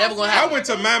shit ain't never going to happen. I went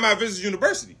to Mind My Business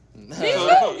University.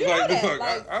 I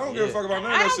don't give a fuck about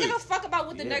none of that shit. I don't give a fuck about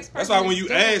what the next person. That's why when you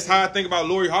asked how I think about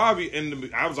Lori Harvey,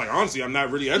 and I was like, honestly, I'm not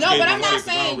really educated. No, but I'm not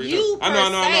saying you.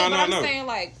 I'm know. saying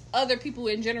like other people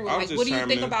in general. Like, what do you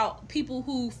think about people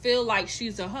who feel like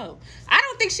she's a hoe? I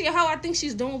don't think she a hoe. I think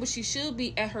she's doing what she should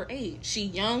be at her age. She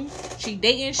young. She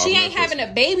dating. She ain't having a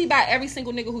baby by every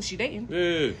single nigga who she dating.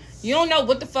 Yeah. You don't know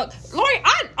what the fuck. Lori,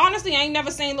 I honestly ain't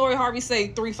never seen Lori Harvey say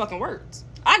 3 fucking words.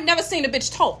 I never seen a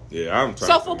bitch talk. Yeah, I'm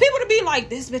trying. So for people to be like,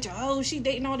 this bitch, oh, she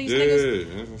dating all these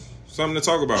niggas. Yeah, something to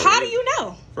talk about. How do you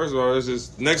know? First of all, it's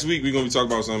just next week we're gonna be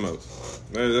talking about something else.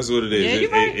 That's what it is.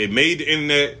 Yeah, it made the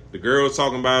internet. The girls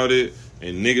talking about it,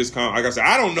 and niggas come. Like I said,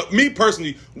 I don't know. Me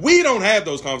personally, we don't have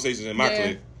those conversations in my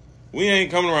clique. We ain't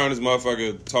coming around this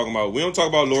motherfucker talking about. We don't talk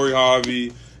about Lori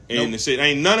Harvey. And the shit,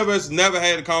 ain't none of us never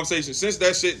had a conversation since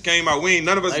that shit came out. We ain't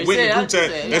none of us went in the group chat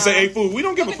and say, "Hey, fool, we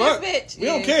don't give a fuck. We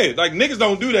don't care." Like niggas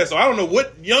don't do that. So I don't know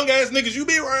what young ass niggas you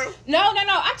be around. No.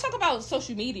 I talk about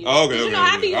social media. Oh, okay.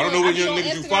 I don't know what young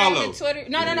niggas you follow. Twitter.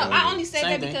 No. I only say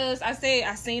that because I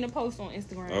seen a post on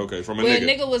Instagram. Okay, from a where nigga.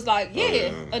 A nigga was like, a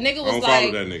nigga was I don't like,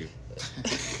 follow that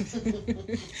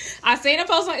nigga. I seen a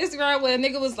post on Instagram where a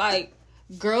nigga was like,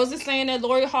 girls are saying that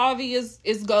Lori Harvey is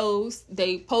goes.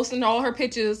 They posting all her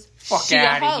pictures. Fuck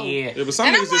out of here. Yeah, but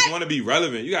some niggas just want to be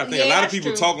relevant. You gotta think a lot of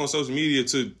people talk on social media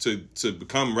to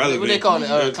become relevant. What they call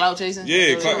it? Clout chasing?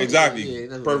 Yeah, exactly.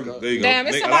 Yeah, perfect. There you go. Damn,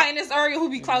 it's somebody in this area who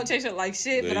be clout chasing like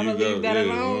shit, but I'm gonna leave that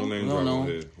alone. We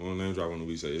don't name drop when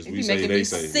we say it. We say they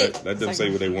say. Let them say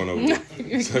what they want over there.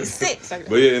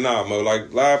 But yeah, Mo.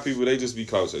 Like a lot of people, they just be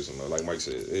clout chasing. Like Mike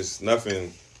said, it's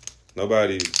nothing.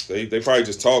 Nobody, they probably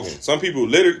just talking. Some people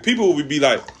would be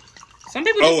like, some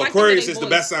people just Aquarius is the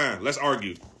best sign. Let's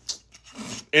argue.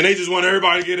 And they just want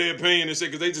everybody to get their opinion and shit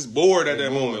because they just bored at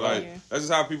that moment. Like, that's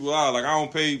just how people are. Like, I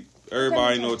don't pay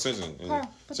everybody no attention. And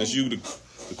since you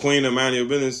the queen of minding your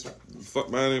business, fuck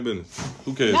minding your business.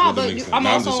 Who cares? Nah, but I'm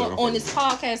also on this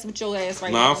podcast with your ass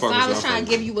right now. So I was trying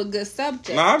to give you a good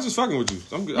subject. Nah, I was just fucking with you.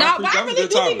 But I really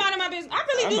do be minding my business. I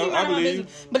really do be minding my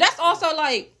business. But that's also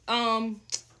like,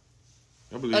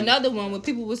 another one where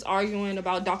people was arguing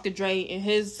about Dr. Dre and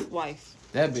his wife.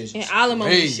 That bitch. And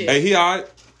alimony shit. Hey, he alright?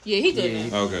 Yeah, he good.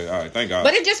 Yeah. Okay, alright. Thank God.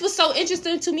 But it just was so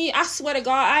interesting to me. I swear to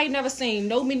God, I ain't never seen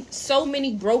so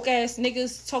many broke ass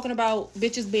niggas talking about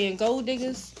bitches being gold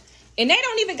diggers. And they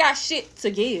don't even got shit to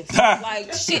give.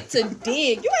 Like, shit to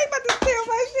dig. You ain't about to steal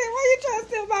my shit. Why you trying to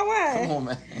steal my wine? Come on,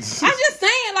 man. I'm just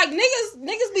saying, like,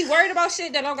 niggas be worried about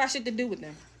shit that don't got shit to do with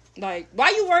them. Like,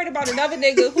 why you worried about another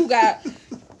nigga who got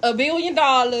 $1 billion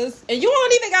and you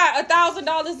don't even got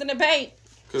 $1,000 in the bank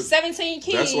 17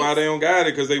 kids. That's why they don't got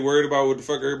it, because they worried about what the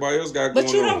fuck everybody else got going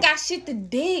on. But you don't got shit to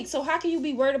dig, so how can you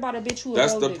be worried about a bitch who?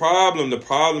 That's the problem. The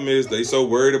problem is they so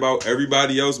worried about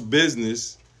everybody else's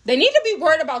business. They need to be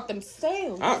worried about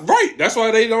themselves. Right. That's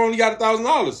why they only got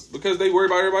 $1,000, because they worry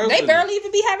about everybody else. They barely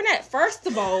even be having that. First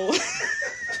of all.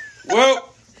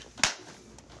 Well,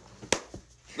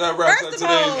 that wraps up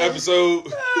today's episode.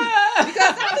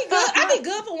 Because I be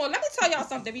good for one. Let me tell y'all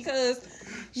something, because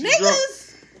niggas. Drunk.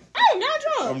 I'm not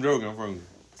drunk. I'm joking. I'm from you.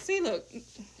 See, look,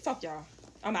 fuck y'all.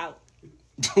 I'm out.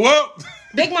 Well,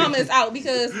 Big Mama is out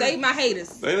because they my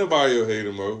haters. Ain't nobody your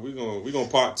hater, bro. We gonna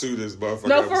part 2 this motherfucker.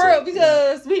 No, for real,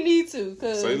 because we need to.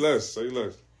 Cause say less.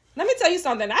 Let me tell you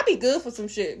something. I be good for some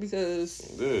shit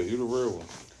because yeah, you the real one.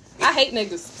 I hate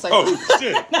niggas. So. Oh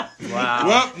shit! Wow.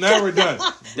 Well, now we're done.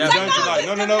 We're done tonight.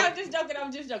 No. I'm just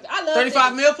joking. I love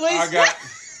 35 niggas. mil, please. I got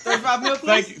 35 mil,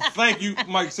 please. Thank you,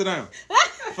 Mike. Sit down.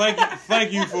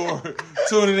 Thank you for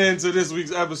tuning in to this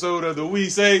week's episode of the We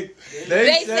Say.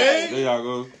 They Say. There y'all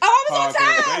go. Oh, I was on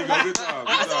time. There you go. Good job.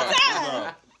 I was on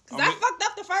time. Cause I fucked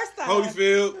up the first time.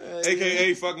 Holyfield,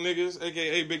 a.k.a. Fuck Niggas,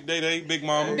 a.k.a. Big Day, Big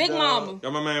Mama. Big Mama.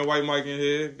 Got my man White Mike in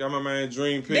here. Got my man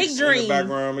Dream Pics Big Dream in the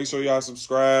background. Make sure y'all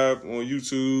subscribe on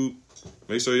YouTube.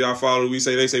 Make sure y'all follow We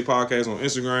Say They Say podcast on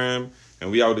Instagram. And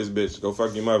we out this bitch. Go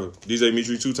fuck your mother. DJ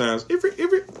Mitri 2 times. Every